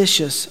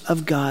suspicious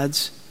of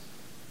God's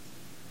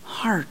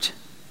heart.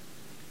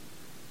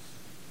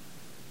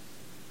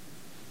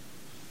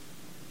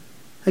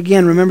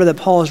 Again, remember that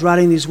Paul is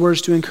writing these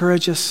words to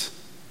encourage us,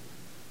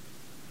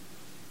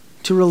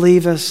 to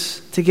relieve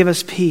us, to give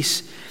us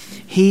peace.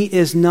 He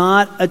is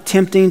not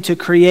attempting to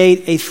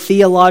create a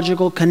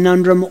theological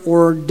conundrum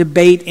or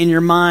debate in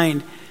your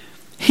mind.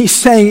 He's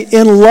saying,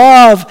 in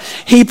love,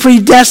 he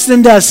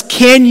predestined us.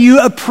 Can you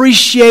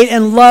appreciate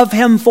and love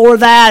him for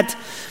that?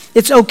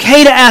 It's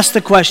okay to ask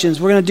the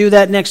questions. We're going to do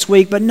that next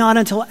week, but not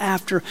until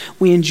after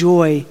we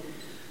enjoy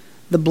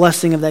the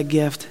blessing of that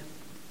gift.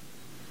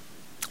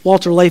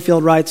 Walter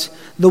Layfield writes,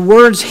 the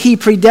words he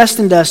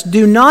predestined us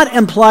do not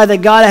imply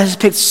that God has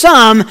picked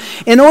some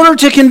in order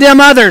to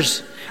condemn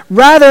others.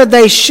 Rather,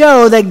 they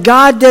show that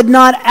God did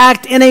not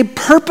act in a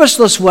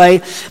purposeless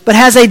way, but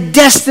has a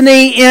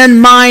destiny in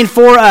mind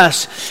for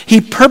us.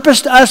 He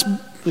purposed us,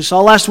 we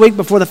saw last week,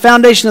 before the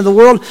foundation of the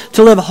world,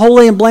 to live a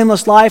holy and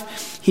blameless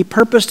life. He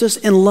purposed us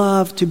in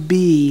love to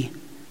be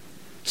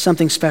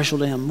something special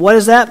to him. What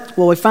is that?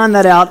 Well, we find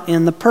that out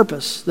in the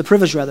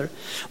privilege rather.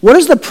 What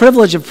is the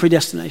privilege of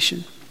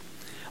predestination?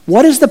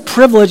 What is the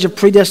privilege of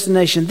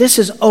predestination? This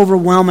is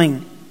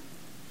overwhelming.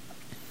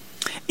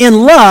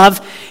 In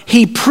love,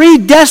 he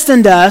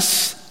predestined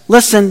us,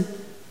 listen,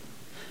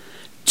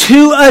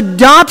 to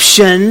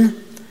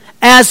adoption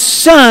as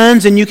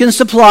sons, and you can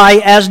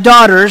supply as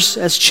daughters,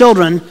 as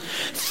children,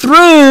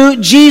 through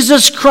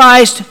Jesus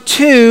Christ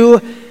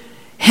to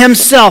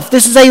himself.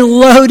 This is a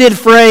loaded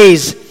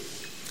phrase.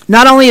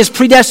 Not only is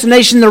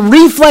predestination the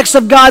reflex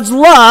of God's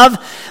love,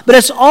 but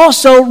it's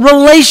also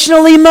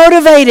relationally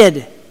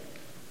motivated.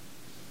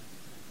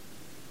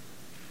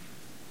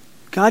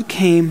 God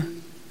came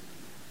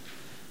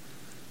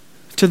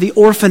to the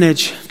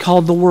orphanage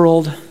called the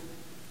world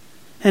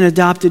and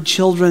adopted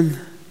children.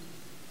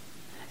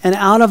 And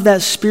out of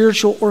that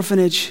spiritual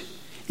orphanage,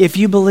 if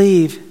you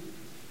believe,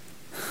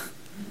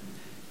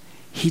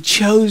 he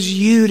chose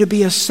you to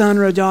be a son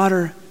or a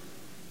daughter.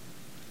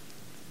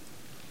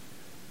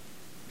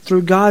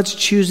 Through God's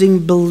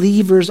choosing,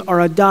 believers are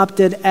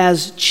adopted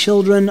as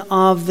children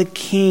of the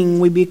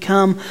King. We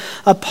become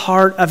a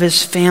part of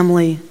his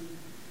family.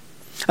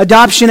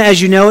 Adoption,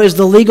 as you know, is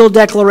the legal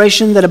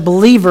declaration that a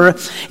believer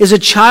is a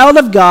child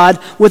of God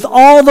with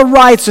all the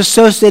rights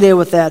associated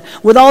with that,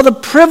 with all the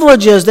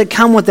privileges that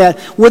come with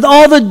that, with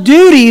all the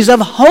duties of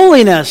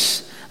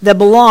holiness that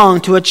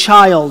belong to a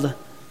child.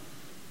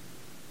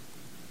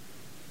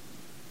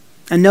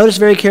 And notice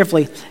very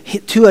carefully,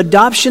 to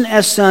adoption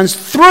as sons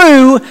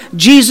through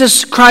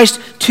Jesus Christ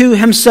to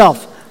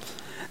himself.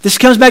 This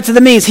comes back to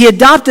the means. He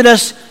adopted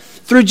us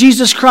through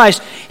Jesus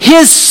Christ.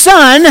 His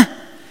son,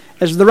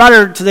 as the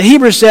writer to the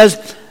Hebrews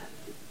says,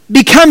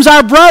 becomes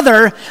our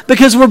brother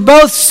because we're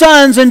both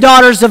sons and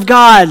daughters of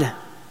God.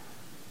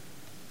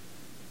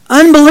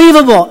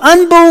 Unbelievable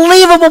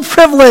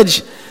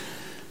privilege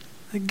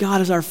that God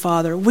is our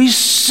Father. We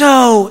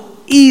so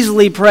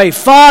easily pray,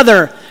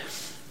 Father,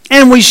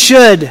 and we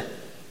should.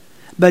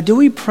 But do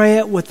we pray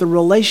it with the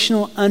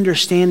relational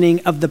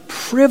understanding of the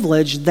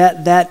privilege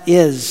that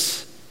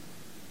is?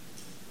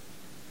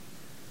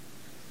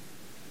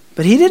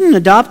 But he didn't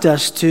adopt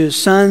us to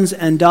sons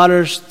and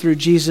daughters through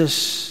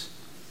Jesus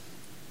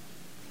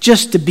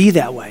just to be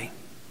that way.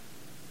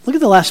 Look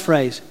at the last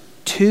phrase.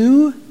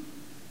 To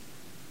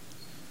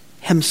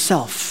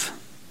himself.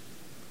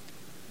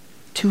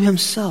 To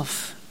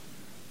himself.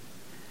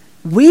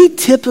 We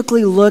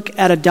typically look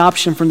at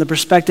adoption from the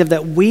perspective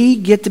that we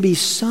get to be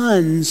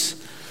sons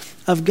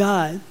of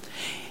God.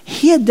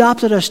 He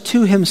adopted us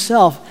to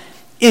himself.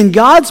 In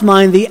God's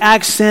mind, the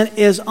accent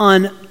is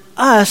on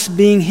us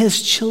being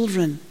his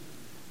children.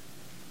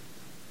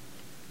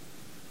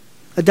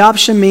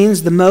 Adoption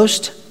means the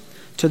most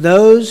to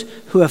those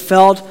who have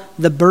felt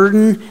the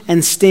burden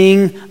and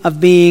sting of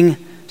being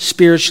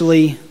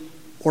spiritually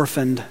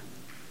orphaned.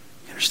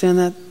 You understand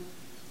that?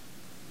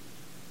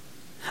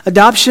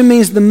 Adoption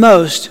means the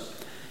most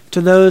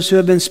to those who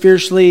have been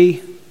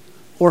spiritually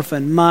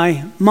orphaned.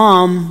 My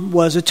mom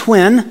was a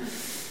twin.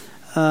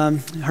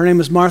 Her name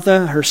was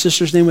Martha. Her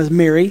sister's name was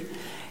Mary.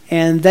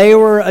 And they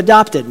were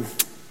adopted.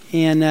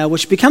 And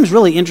which becomes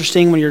really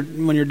interesting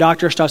when your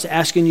doctor starts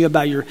asking you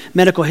about your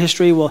medical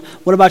history. Well,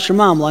 what about your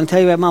mom? Well, I can tell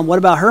you about mom. What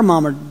about her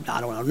mom? Or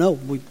I don't know.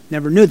 We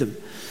never knew them.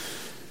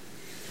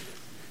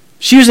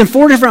 She was in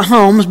 4 different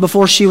homes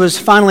before she was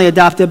finally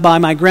adopted by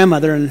my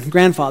grandmother and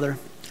grandfather.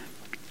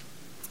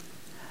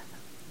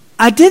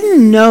 I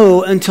didn't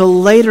know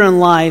until later in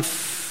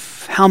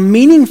life how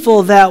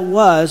meaningful that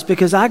was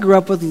because I grew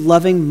up with a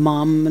loving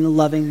mom and a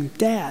loving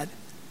dad.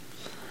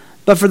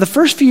 But for the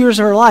first few years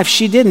of her life,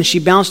 she didn't. She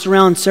bounced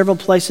around several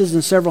places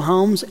and several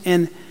homes.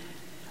 And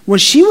when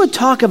she would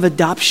talk of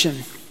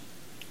adoption,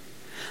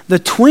 the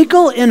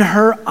twinkle in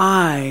her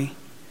eye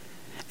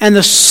and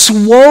the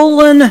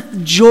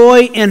swollen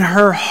joy in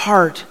her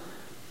heart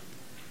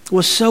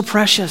was so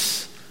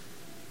precious.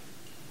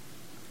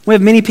 We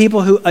have many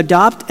people who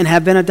adopt and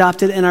have been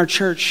adopted in our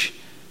church.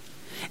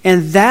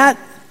 And that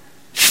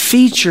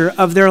feature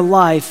of their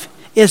life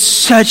is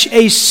such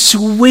a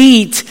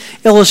sweet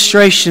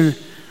illustration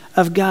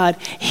of God.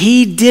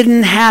 He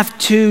didn't have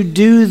to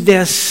do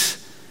this,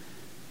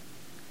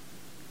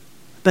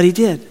 but he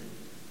did.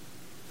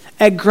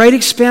 At great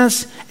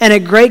expense and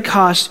at great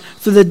cost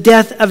through the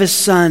death of his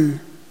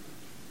son.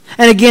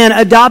 And again,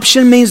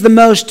 adoption means the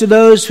most to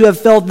those who have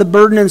felt the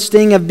burden and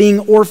sting of being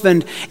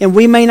orphaned. And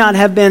we may not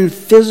have been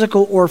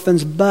physical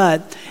orphans,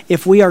 but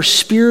if we are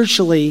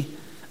spiritually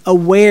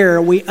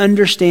aware, we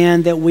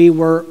understand that we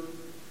were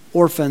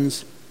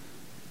orphans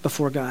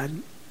before God.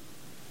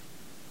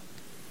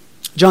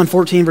 John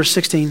 14, verse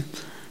 16,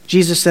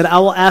 Jesus said, I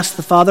will ask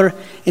the Father,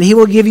 and he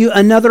will give you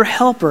another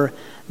helper,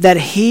 that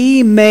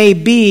he may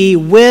be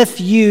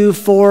with you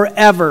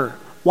forever.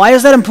 Why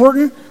is that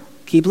important?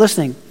 Keep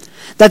listening.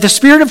 That the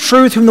Spirit of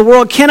truth, whom the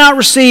world cannot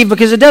receive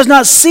because it does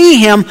not see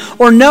him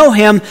or know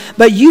him,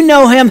 but you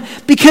know him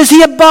because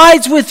he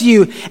abides with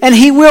you and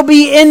he will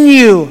be in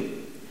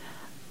you.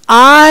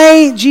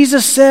 I,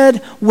 Jesus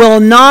said, will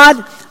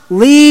not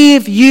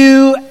leave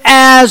you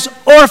as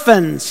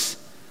orphans.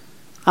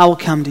 I will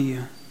come to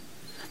you.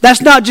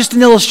 That's not just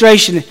an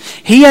illustration.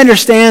 He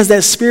understands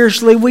that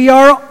spiritually we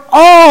are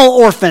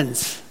all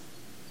orphans.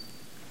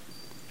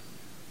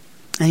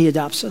 And he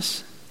adopts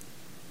us.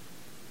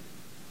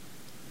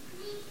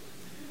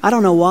 I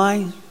don't know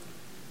why.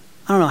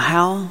 I don't know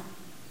how.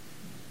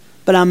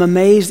 But I'm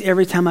amazed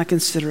every time I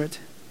consider it.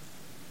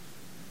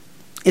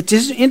 It's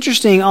just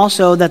interesting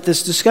also that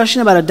this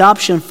discussion about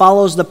adoption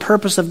follows the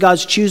purpose of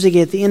God's choosing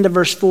at the end of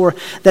verse 4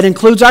 that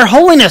includes our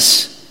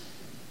holiness.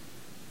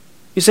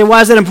 You say,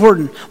 why is that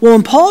important? Well,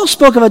 when Paul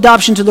spoke of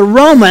adoption to the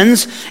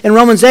Romans, in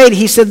Romans 8,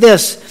 he said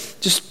this.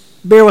 Just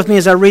bear with me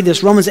as I read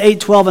this. Romans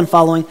 8:12 and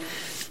following.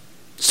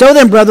 So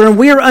then, brethren,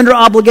 we are under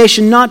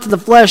obligation not to the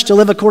flesh to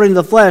live according to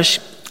the flesh.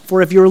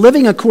 For if you are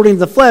living according to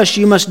the flesh,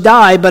 you must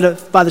die. But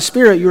if by the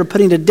Spirit you are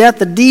putting to death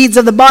the deeds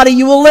of the body,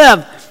 you will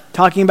live.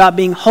 Talking about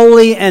being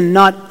holy and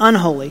not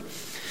unholy.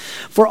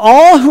 For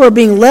all who are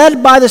being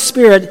led by the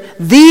Spirit,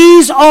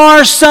 these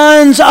are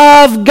sons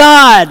of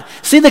God.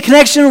 See the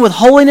connection with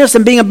holiness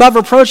and being above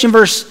reproach in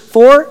verse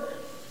 4?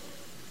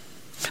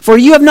 For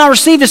you have not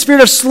received a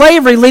spirit of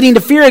slavery leading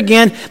to fear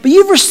again, but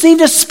you've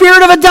received a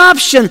spirit of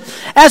adoption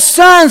as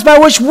sons by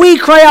which we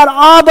cry out,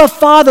 Abba,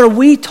 Father.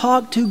 We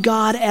talk to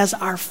God as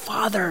our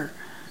Father.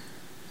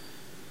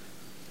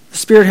 The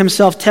Spirit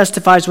himself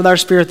testifies with our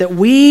spirit that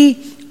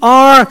we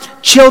are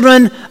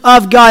children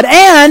of God.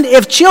 And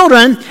if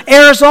children,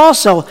 heirs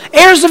also,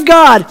 heirs of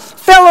God,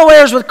 fellow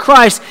heirs with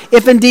Christ,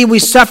 if indeed we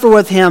suffer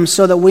with him,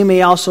 so that we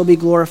may also be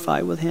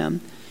glorified with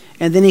him.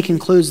 And then he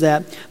concludes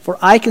that, for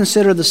I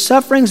consider the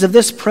sufferings of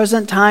this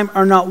present time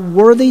are not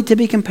worthy to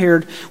be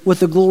compared with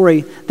the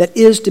glory that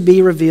is to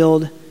be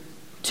revealed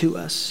to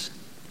us.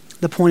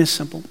 The point is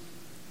simple.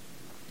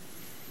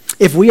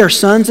 If we are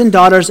sons and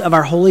daughters of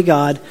our holy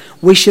God,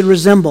 we should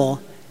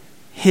resemble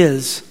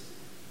his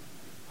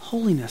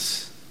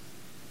holiness.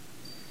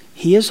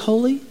 He is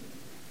holy.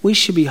 We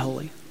should be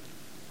holy.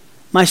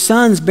 My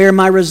sons bear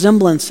my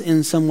resemblance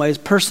in some ways,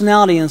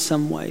 personality in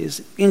some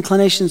ways,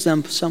 inclinations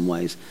in some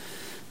ways.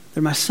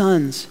 They're my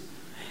sons.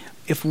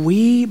 If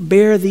we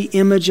bear the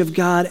image of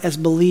God as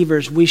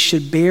believers, we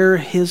should bear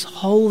his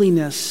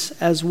holiness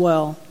as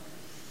well.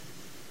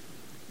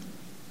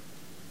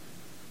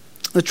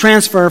 The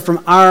transfer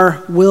from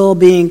our will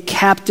being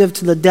captive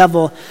to the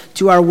devil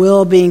to our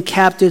will being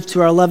captive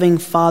to our loving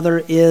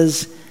Father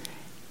is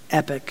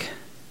epic.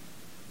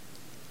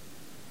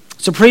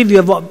 It's a preview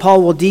of what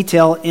Paul will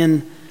detail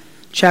in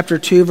chapter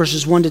 2,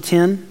 verses 1 to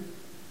 10.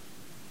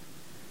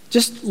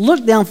 Just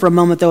look down for a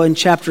moment, though, in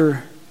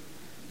chapter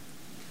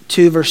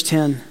 2, verse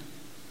 8.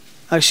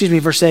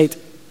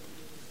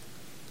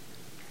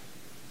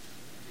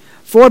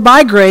 For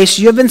by grace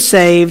you have been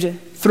saved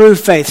through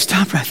faith.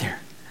 Stop right there.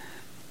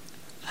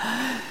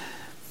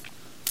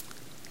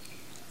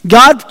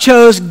 God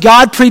chose,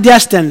 God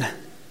predestined.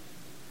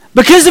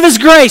 Because of his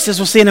grace, as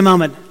we'll see in a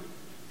moment,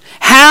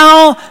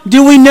 How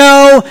do we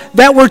know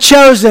that we're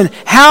chosen?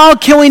 How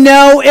can we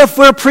know if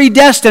we're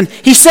predestined?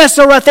 He says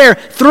so right there.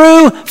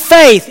 Through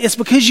faith. It's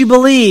because you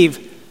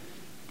believe.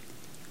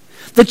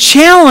 The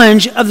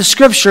challenge of the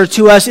Scripture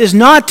to us is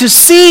not to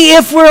see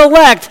if we're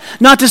elect,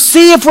 not to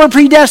see if we're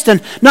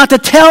predestined, not to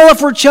tell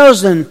if we're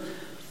chosen.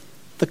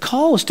 The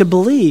call is to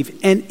believe.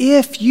 And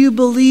if you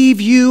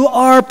believe, you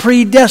are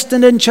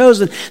predestined and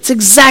chosen. It's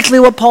exactly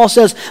what Paul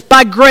says.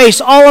 By grace,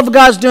 all of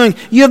God's doing,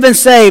 you have been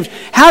saved.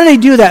 How did he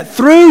do that?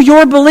 Through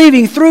your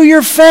believing, through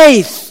your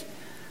faith.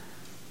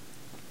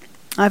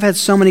 I've had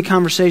so many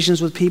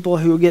conversations with people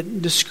who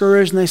get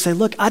discouraged and they say,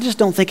 look, I just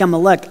don't think I'm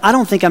elect. I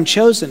don't think I'm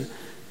chosen.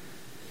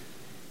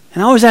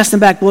 And I always ask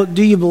them back, well,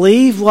 do you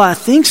believe? Well, I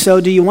think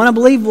so. Do you want to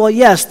believe? Well,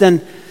 yes.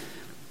 Then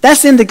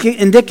that's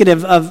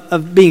indicative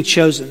of being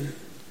chosen.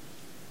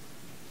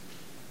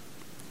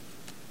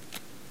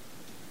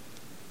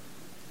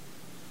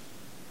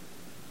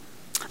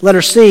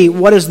 Letter C,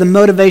 what is the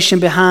motivation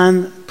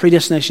behind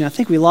predestination? I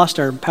think we lost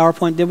our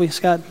PowerPoint, did we,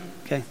 Scott?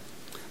 Okay.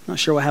 Not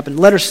sure what happened.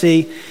 Letter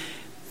C,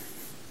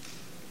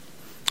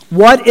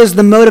 what is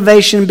the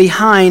motivation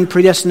behind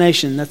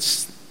predestination?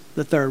 That's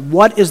the third.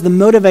 What is the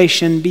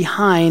motivation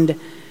behind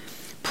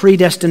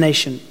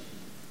predestination?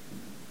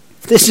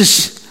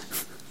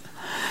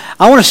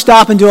 I want to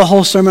stop and do a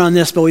whole sermon on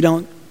this, but we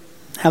don't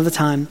have the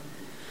time.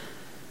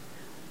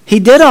 He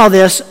did all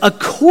this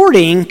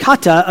according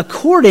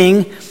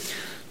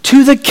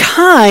to the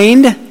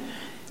kind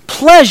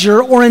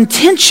pleasure or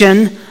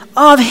intention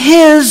of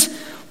His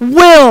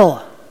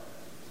will.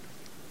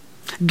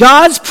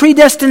 God's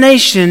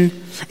predestination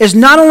is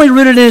not only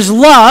rooted in His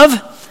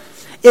love,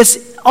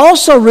 it's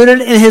also rooted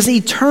in His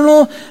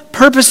eternal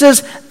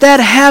purposes that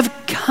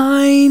have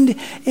kind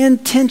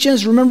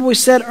intentions. Remember we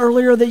said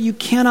earlier that you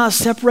cannot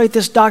separate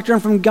this doctrine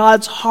from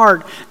God's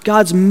heart,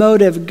 God's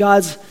motive,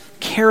 God's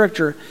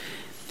character.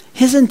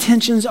 His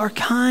intentions are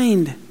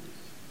kind.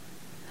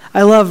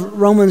 I love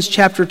Romans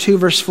chapter 2,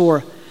 verse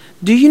 4.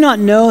 Do you not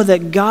know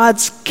that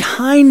God's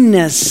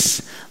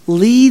kindness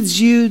leads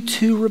you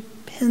to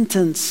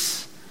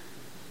repentance?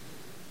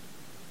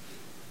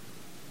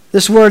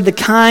 This word, the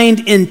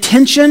kind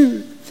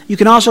intention, you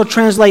can also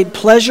translate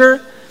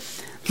pleasure.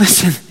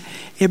 Listen,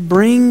 it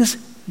brings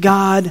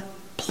God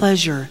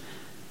pleasure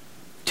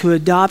to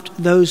adopt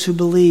those who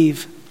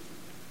believe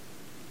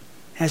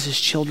as His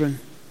children.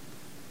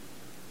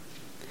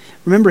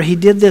 Remember, He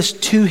did this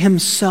to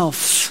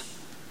Himself,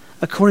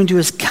 according to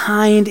His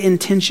kind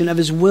intention of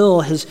His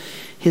will,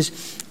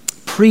 His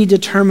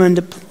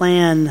predetermined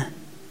plan.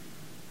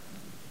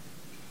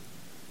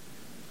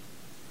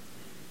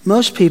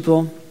 Most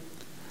people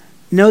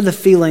know the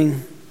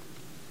feeling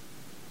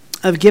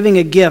of giving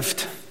a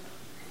gift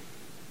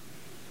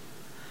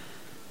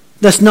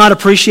that's not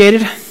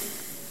appreciated.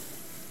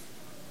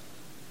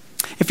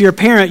 If you're a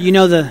parent, you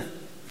know the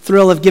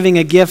thrill of giving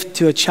a gift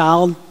to a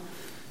child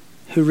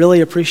who really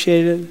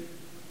appreciated it.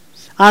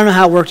 I don't know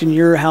how it worked in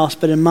your house,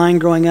 but in mine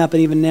growing up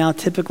and even now,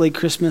 typically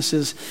Christmas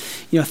is,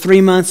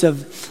 3 months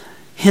of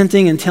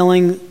hinting and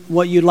telling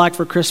what you'd like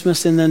for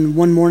Christmas, and then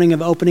one morning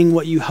of opening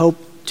what you hope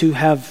to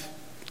have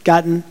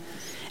gotten.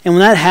 And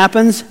when that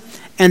happens,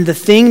 and the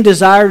thing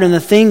desired and the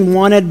thing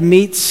wanted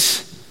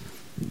meets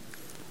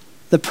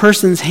the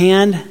person's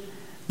hand,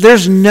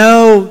 there's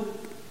no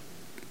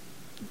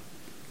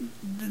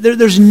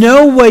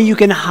way you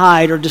can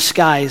hide or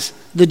disguise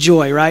the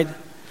joy, right?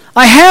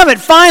 I have it,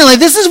 finally.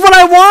 This is what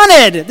I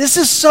wanted. This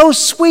is so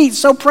sweet,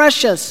 so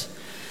precious.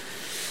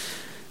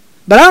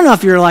 But I don't know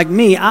if you're like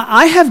me.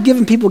 I have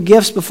given people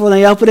gifts before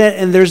they open it,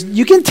 and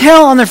you can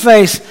tell on their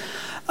face,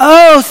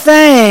 oh,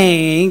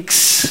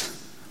 thanks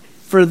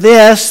for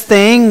this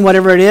thing,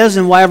 whatever it is,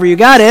 and wherever you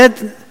got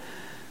it.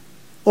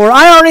 Or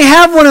I already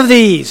have one of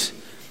these.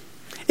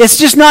 It's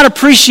just not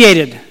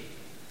appreciated.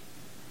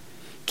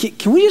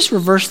 Can we just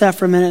reverse that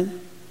for a minute?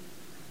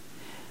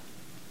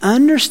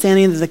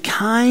 Understanding that the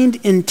kind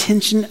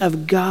intention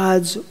of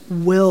God's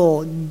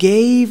will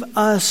gave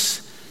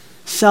us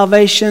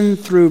salvation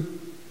through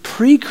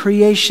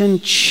pre-creation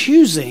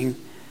choosing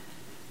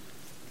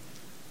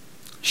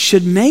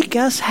should make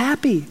us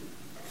happy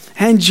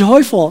and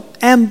joyful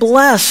and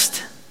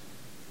blessed.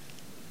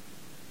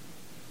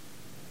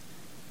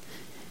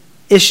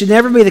 It should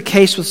never be the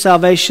case with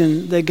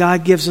salvation that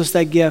God gives us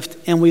that gift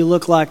and we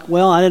look like,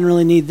 well, I didn't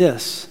really need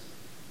this.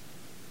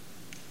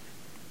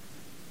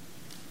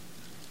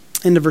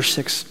 Into verse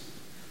 6.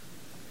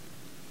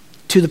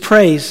 To the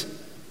praise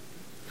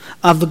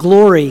of the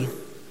glory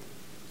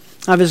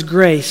of His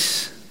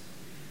grace,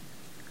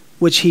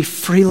 which He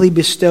freely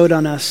bestowed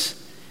on us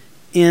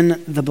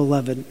in the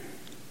Beloved.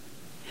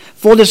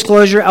 Full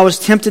disclosure, I was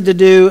tempted to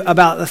do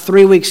about a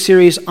 3-week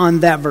series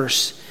on that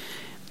verse,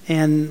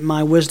 and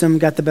my wisdom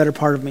got the better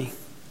part of me.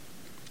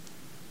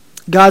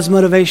 God's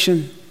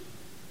motivation,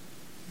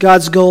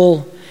 God's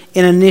goal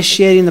in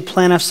initiating the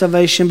plan of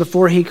salvation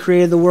before He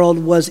created the world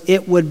was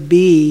it would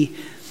be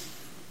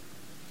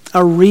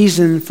a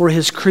reason for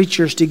His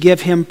creatures to give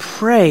Him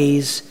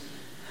praise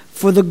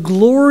for the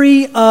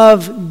glory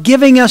of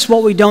giving us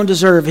what we don't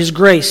deserve, His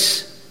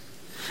grace.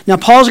 Now,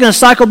 Paul's going to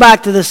cycle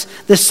back to this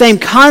same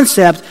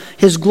concept,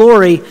 his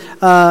glory,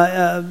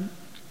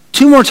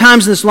 two more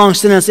times in this long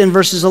sentence, in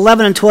verses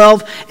 11 and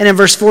 12 and in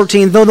verse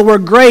 14, though the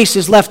word grace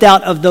is left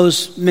out of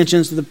those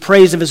mentions, the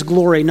praise of his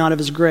glory, not of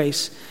his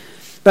grace.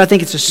 But I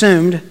think it's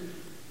assumed.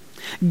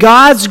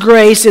 God's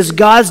grace is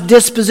God's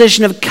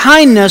disposition of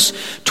kindness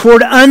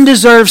toward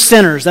undeserved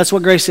sinners. That's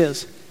what grace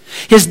is.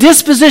 His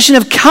disposition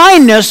of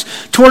kindness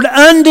toward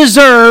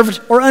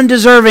undeserved or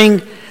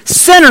undeserving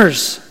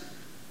sinners.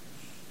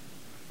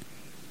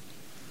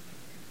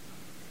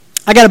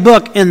 I got a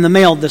book in the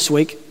mail this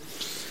week,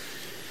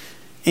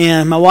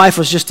 and my wife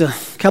was just a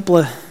couple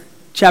of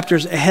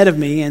chapters ahead of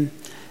me, and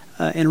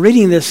in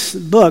reading this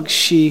book,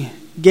 she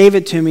gave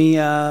it to me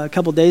a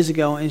couple days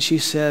ago, and she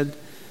said,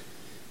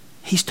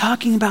 he's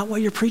talking about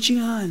what you're preaching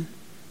on.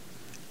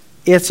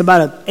 It's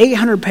about an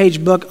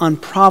 800-page book on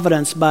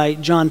providence by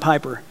John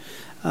Piper.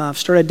 I've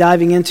started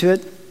diving into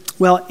it.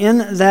 Well,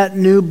 in that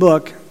new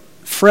book,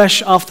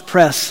 fresh off the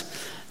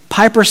press,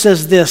 Piper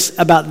says this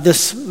about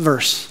this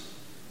verse.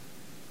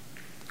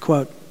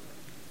 Quote,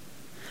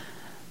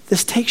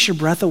 this takes your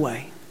breath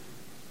away.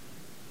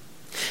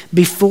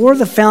 Before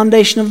the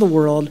foundation of the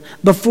world,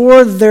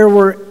 before there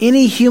were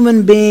any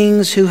human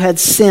beings who had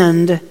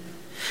sinned,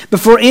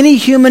 before any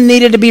human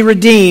needed to be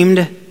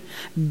redeemed,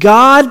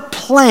 God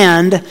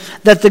planned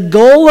that the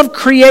goal of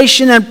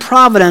creation and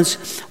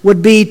providence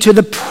would be to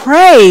the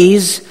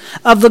praise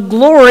of the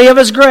glory of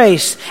His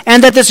grace,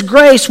 and that this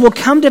grace will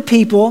come to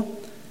people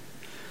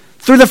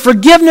through the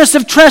forgiveness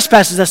of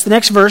trespasses. That's the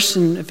next verse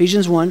in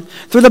Ephesians 1.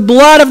 Through the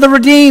blood of the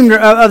redeemed,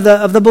 of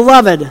the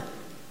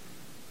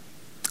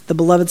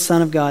beloved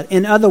Son of God.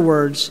 In other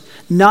words,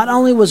 not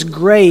only was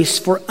grace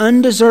for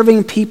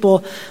undeserving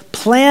people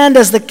planned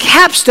as the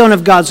capstone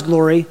of God's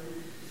glory,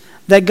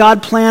 that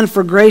God planned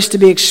for grace to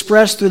be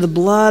expressed through the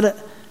blood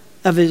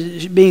of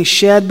His being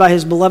shed by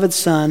His beloved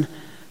Son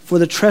for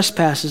the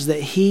trespasses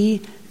that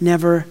He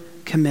never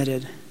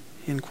committed.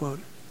 End quote.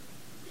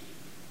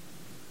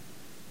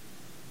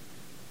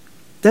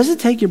 Does it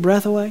take your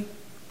breath away?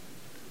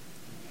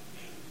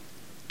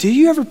 Do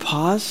you ever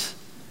pause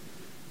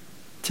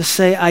to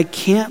say, I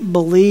can't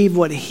believe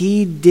what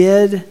He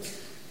did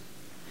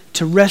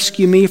to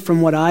rescue me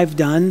from what I've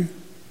done?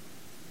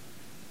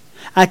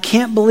 I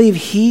can't believe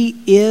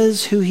He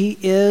is who He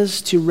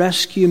is to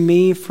rescue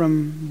me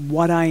from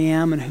what I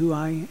am and who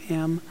I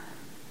am.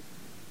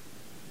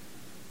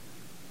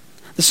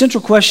 The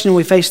central question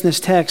we face in this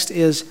text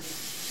is,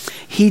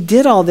 He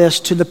did all this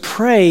to the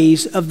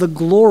praise of the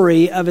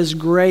glory of His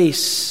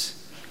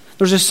grace.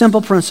 There's a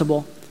simple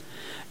principle.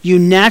 You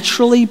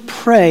naturally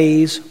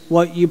praise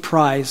what you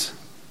prize.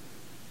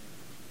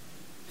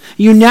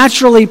 You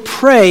naturally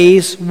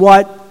praise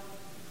what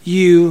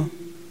you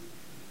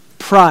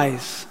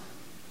prize.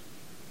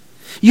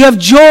 You have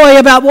joy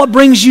about what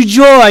brings you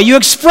joy. You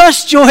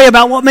express joy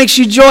about what makes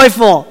you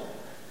joyful.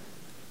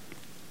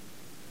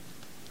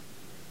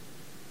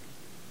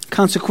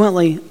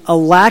 Consequently, a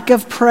lack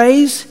of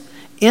praise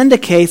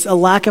indicates a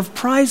lack of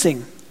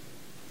prizing.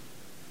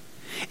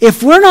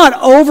 If we're not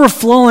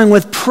overflowing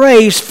with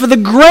praise for the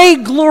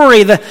great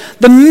glory, the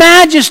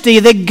majesty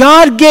that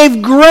God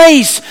gave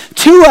grace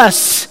to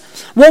us,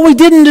 what we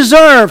didn't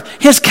deserve,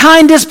 His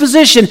kind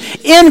disposition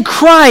in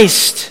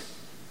Christ,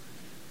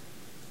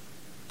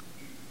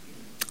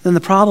 then the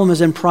problem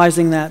is in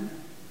prizing that.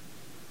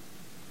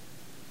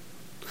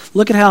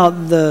 Look at how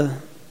the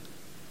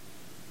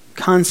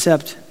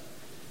concept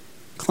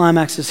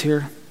climaxes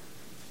here.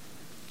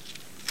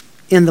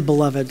 In the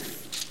beloved.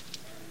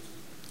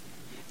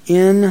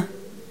 In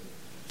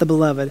the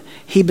beloved.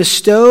 He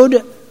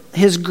bestowed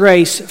His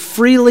grace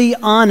freely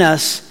on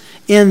us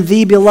in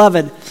the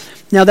beloved.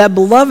 Now that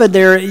beloved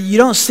there, you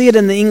don't see it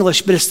in the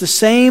English, but it's the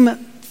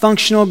same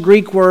functional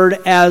Greek word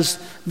as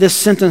this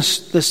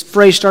sentence, this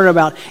phrase started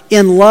about.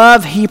 In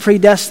love, He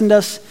predestined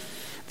us.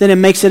 Then it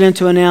makes it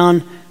into a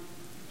noun.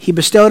 He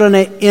bestowed on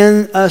it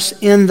in us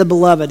in the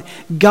beloved.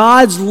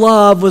 God's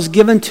love was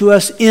given to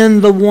us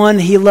in the one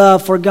He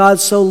loved. For God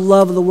so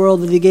loved the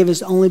world that He gave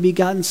His only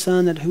begotten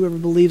Son, that whoever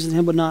believes in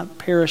Him would not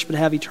perish but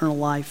have eternal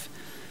life.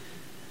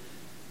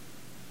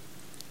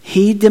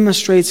 He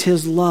demonstrates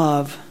His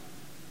love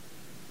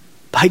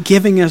by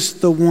giving us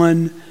the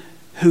one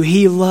who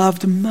He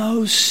loved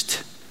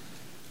most.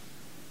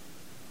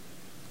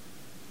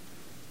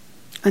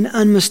 An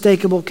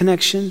unmistakable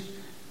connection.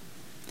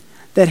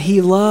 That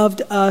He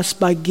loved us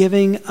by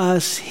giving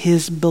us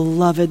His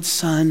beloved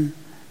Son.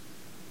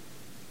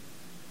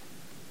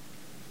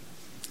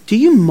 Do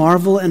you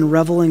marvel and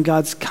revel in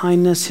God's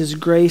kindness, His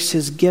grace,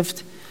 His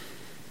gift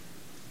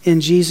in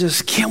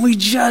Jesus? Can we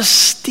just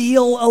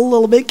steal a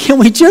little bit? Can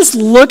we just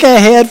look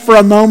ahead for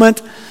a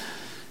moment?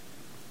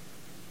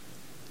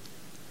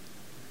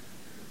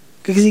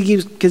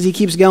 Because he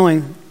keeps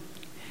going.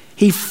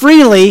 He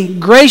freely,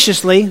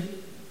 graciously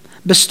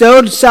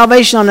bestowed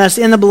salvation on us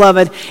in the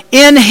beloved.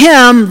 In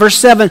Him, verse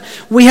 7,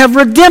 we have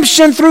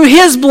redemption through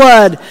His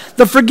blood,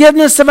 the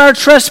forgiveness of our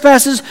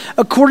trespasses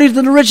according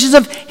to the riches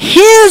of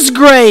His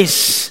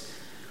grace,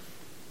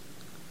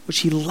 which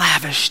He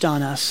lavished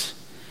on us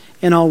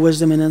in all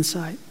wisdom and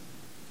insight.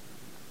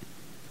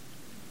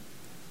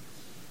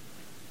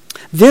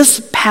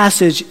 This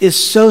passage is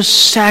so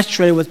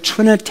saturated with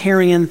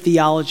Trinitarian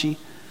theology.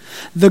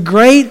 The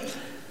great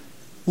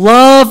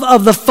love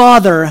of the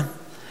Father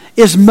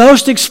is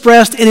most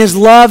expressed in his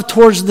love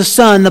towards the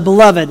Son, the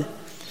beloved.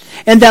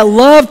 And that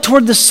love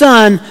toward the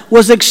Son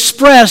was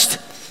expressed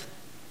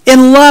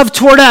in love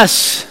toward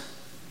us.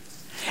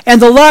 And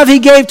the love he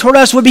gave toward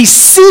us would be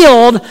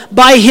sealed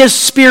by his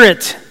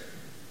Spirit.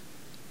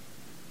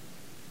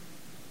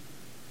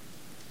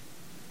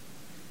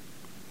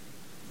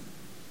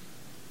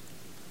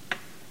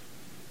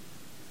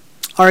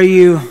 Are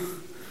you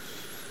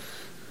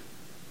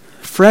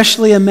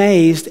freshly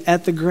amazed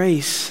at the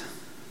grace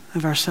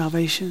of our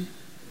salvation?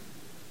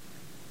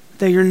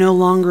 That you're no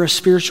longer a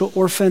spiritual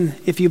orphan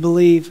if you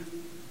believe.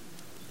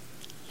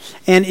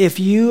 And if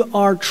you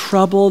are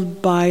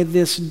troubled by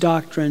this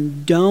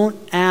doctrine, don't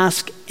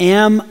ask,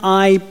 am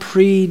I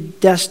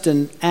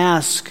predestined?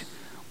 Ask,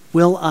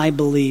 will I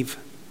believe?